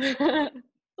 like, ooh, still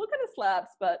kind of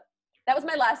slaps, but that was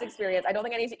my last experience. I don't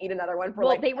think I need to eat another one for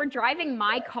Well, they were driving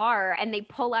my car and they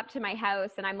pull up to my house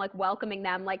and I'm like welcoming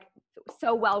them, like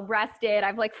so well rested.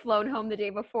 I've like flown home the day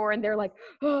before and they're like,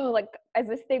 oh, like as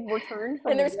if they've returned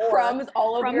from and there's war. crumbs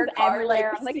all over your car.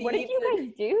 Everywhere. I'm like, what did you guys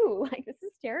do? Like, this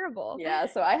is terrible. Yeah,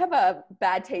 so I have a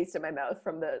bad taste in my mouth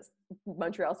from the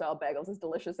Montreal style bagels, as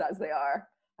delicious as they are.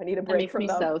 I need a break from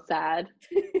them. That makes me so sad.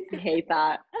 I hate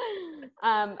that.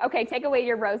 Okay, take away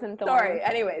your rose and thorn. Sorry.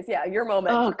 Anyways, yeah, your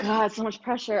moment. Oh God, so much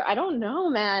pressure. I don't know,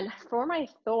 man. For my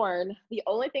thorn, the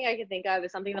only thing I can think of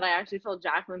is something that I actually told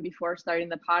Jaclyn before starting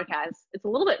the podcast. It's a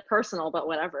little bit personal, but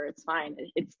whatever, it's fine.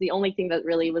 It's the only thing that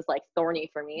really was like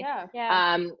thorny for me.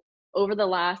 Yeah. Over the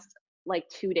last like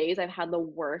 2 days, I've had the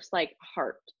worst like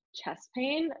heart chest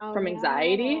pain from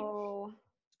anxiety. No.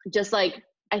 Just like,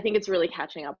 I think it's really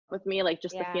catching up with me, like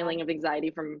just the feeling of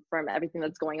anxiety from everything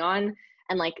that's going on.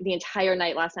 And like the entire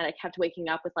night last night, I kept waking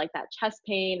up with like that chest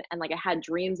pain and like I had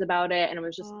dreams about it and it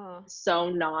was just so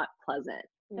not pleasant.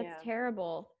 That's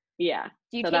terrible. Yeah.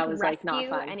 Do you so take that was like not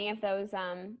fun. Any of those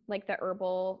like the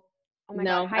herbal? Oh my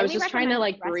no, God. I was just trying to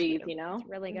like breathe, you know? It's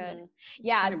really good.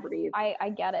 Yeah. Breathe.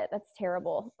 I get it. That's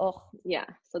terrible. Ugh. Yeah.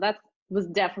 So that was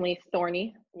definitely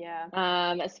thorny. Yeah.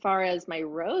 As far as my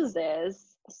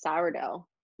roses, sourdough.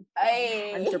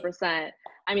 Hey. 100%.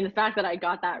 I mean, the fact that I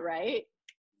got that right,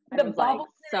 the I was bubbles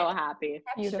like so happy.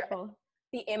 Beautiful.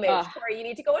 The image. Tori, you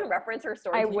need to go and reference her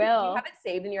story. I will. Do you have it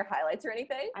saved in your highlights or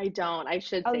anything? I don't. I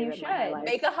should save it in my highlights.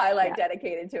 Make a highlight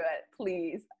dedicated to it,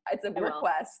 please. It's a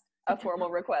request, a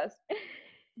formal request.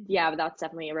 Yeah, but that's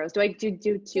definitely a rose. Do I do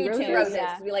two roses? Two roses.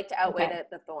 We like to outweigh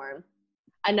the thorn.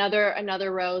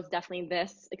 Another rose. Definitely,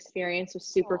 this experience was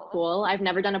super cool. I've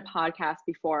never done a podcast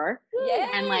before. Yay.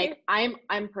 And like I'm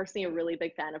personally a really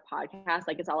big fan of podcasts.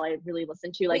 Like it's all I really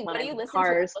listen to. Like when I'm in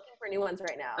cars. To? Looking for new ones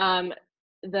right now.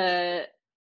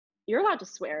 You're allowed to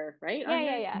swear, right?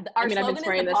 Yeah. Our slogan is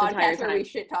the podcast where we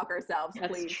shit talk ourselves.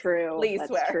 That's please. true. Please That's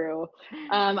swear. True.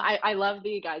 I love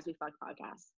the Guys We Fuck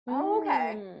podcast. Oh,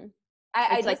 okay.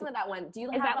 I listened to that one. Do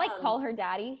you is that like Call Her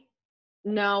Daddy?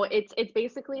 No, it's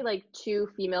basically like two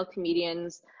female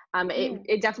comedians.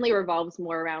 It definitely revolves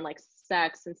more around like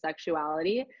sex and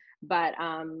sexuality, but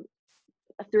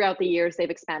throughout the years they've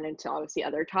expanded to obviously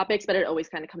other topics, but it always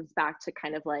kind of comes back to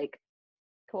kind of like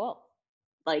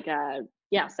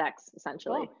sex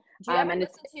essentially. Cool. Do you ever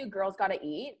listen to Girls Gotta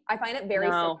Eat? I find it very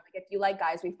similar. Like if you like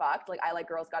Guys We Fucked, like I like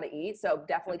Girls Gotta Eat, so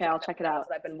definitely I'll check it out. That's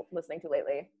what I've been listening to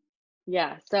lately.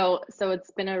 Yeah, so it's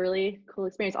been a really cool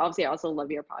experience. Obviously, I also love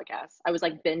your podcast. I was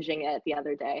like binging it the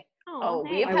other day.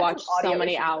 I watched so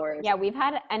many hours. Yeah, we've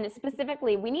had, and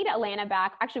specifically, we need Atlanta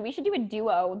back. Actually, we should do a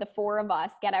duo, the four of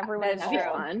us, get everyone. That'd be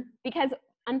fun. Because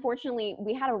unfortunately,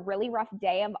 we had a really rough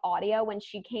day of audio when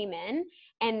she came in,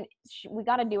 and we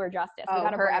got to do her justice. We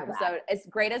got to her episode, as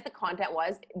great as the content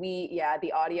was,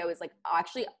 the audio is like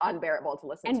actually unbearable to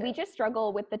listen to. And we just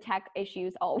struggle with the tech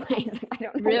issues always. I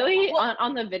don't know. Really?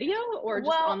 On the video or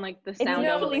just on like the sound?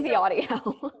 It's usually the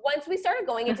audio. Once we started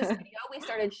going into studio, we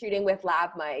started shooting with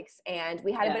lav mics, and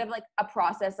we had a bit of like a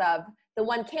process of the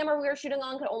one camera we were shooting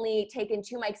on could only take in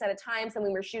 2 mics at a time. So when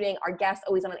we were shooting, our guests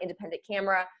always on an independent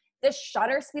camera. The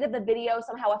shutter speed of the video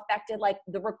somehow affected like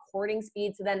the recording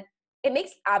speed. So then it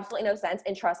makes absolutely no sense.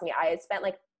 And trust me, I spent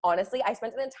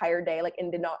an entire day like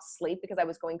and did not sleep because I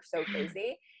was going so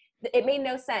crazy. It made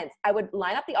no sense. I would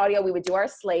line up the audio. We would do our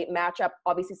slate, match up,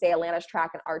 obviously say Atlanta's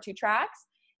track and our 2 tracks.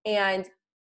 And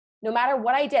no matter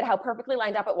what I did, how perfectly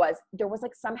lined up it was, there was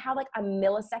like somehow like a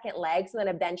millisecond lag. So then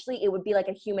eventually it would be like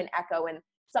a human echo, and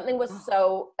something was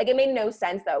so like, it made no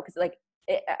sense though. Cause like,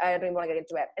 I don't even want to get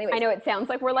into it. Anyways. I know it sounds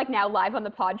like we're like now live on the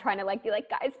pod trying to like be like,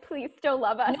 guys, please still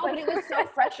love us. No, but it was so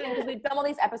frustrating because we'd film all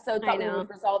these episodes, thought we would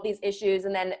resolve these issues,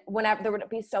 and then whenever there would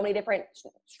be so many different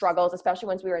struggles, especially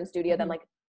once we were in studio, then like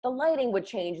the lighting would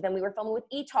change. Then we were filming with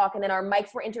e-talk, and then our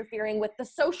mics were interfering with the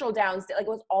social downstairs. Like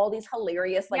it was all these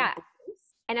hilarious like. Yeah.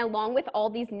 And along with all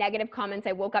these negative comments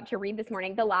I woke up to read this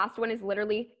morning, the last one is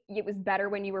literally, it was better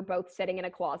when you were both sitting in a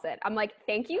closet. I'm like,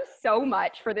 thank you so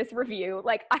much for this review.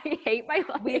 Like, I hate my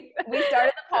life. We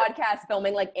started the podcast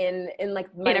filming like in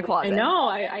a closet.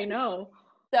 I know.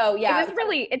 So yeah, it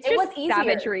was easier.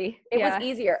 Savagery. It was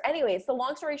easier. Anyway, so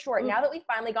long story short, now that we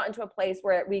finally got into a place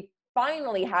where we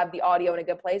finally have the audio in a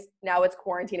good place, now it's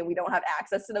quarantine and we don't have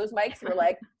access to those mics. We're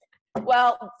like,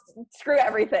 well, screw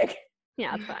everything.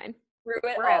 Yeah, it's fine.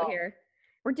 We're out here.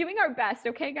 We're doing our best,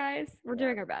 okay, guys? We're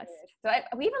doing our best. So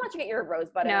we even let you get your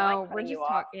rosebud. No, we're just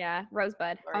talking. Yeah,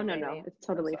 rosebud. Oh no, it's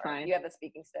totally fine. You have the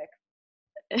speaking stick.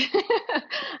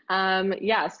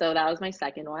 Yeah. So that was my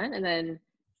second one, and then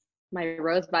my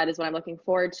rosebud is what I'm looking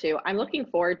forward to. I'm looking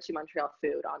forward to Montreal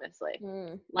food, honestly.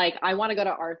 Like I want to go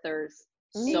to Arthur's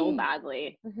so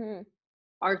badly.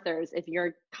 Arthur's, if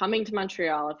you're coming to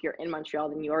Montreal, if you're in Montreal,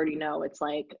 then you already know it's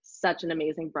like such an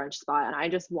amazing brunch spot. And I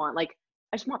just want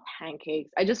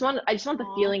pancakes. I just want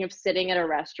the feeling of sitting at a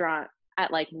restaurant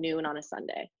at like noon on a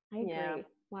Sunday. I agree. Yeah.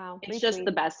 Wow. It's just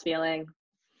the best feeling.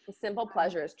 The simple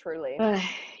pleasures, truly.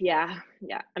 Yeah.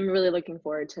 I'm really looking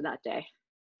forward to that day.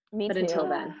 Me but too.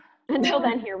 Until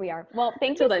then, here we are. Well,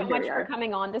 thank you so much for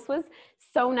coming on. This was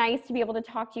so nice to be able to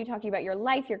talk to you about your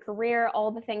life, your career,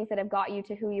 all the things that have got you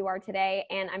to who you are today.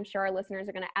 And I'm sure our listeners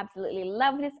are going to absolutely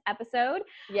love this episode.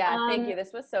 Yeah, thank you. This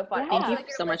was so fun. Thank you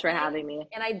so much for having me.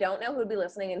 And I don't know who'd be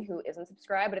listening and who isn't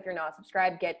subscribed, but if you're not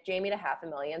subscribed, get Jamie to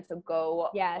 500,000. So go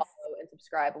follow and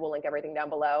subscribe. We'll link everything down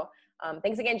below.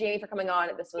 Thanks again, Jamie, for coming on.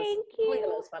 This was probably the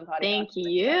most fun podcast. Thank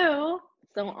you.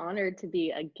 So honored to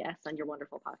be a guest on your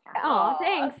wonderful podcast. Oh,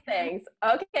 thanks.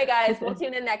 Okay, guys, we'll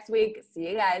tune in next week. See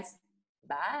you guys.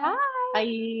 Bye.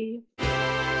 Bye.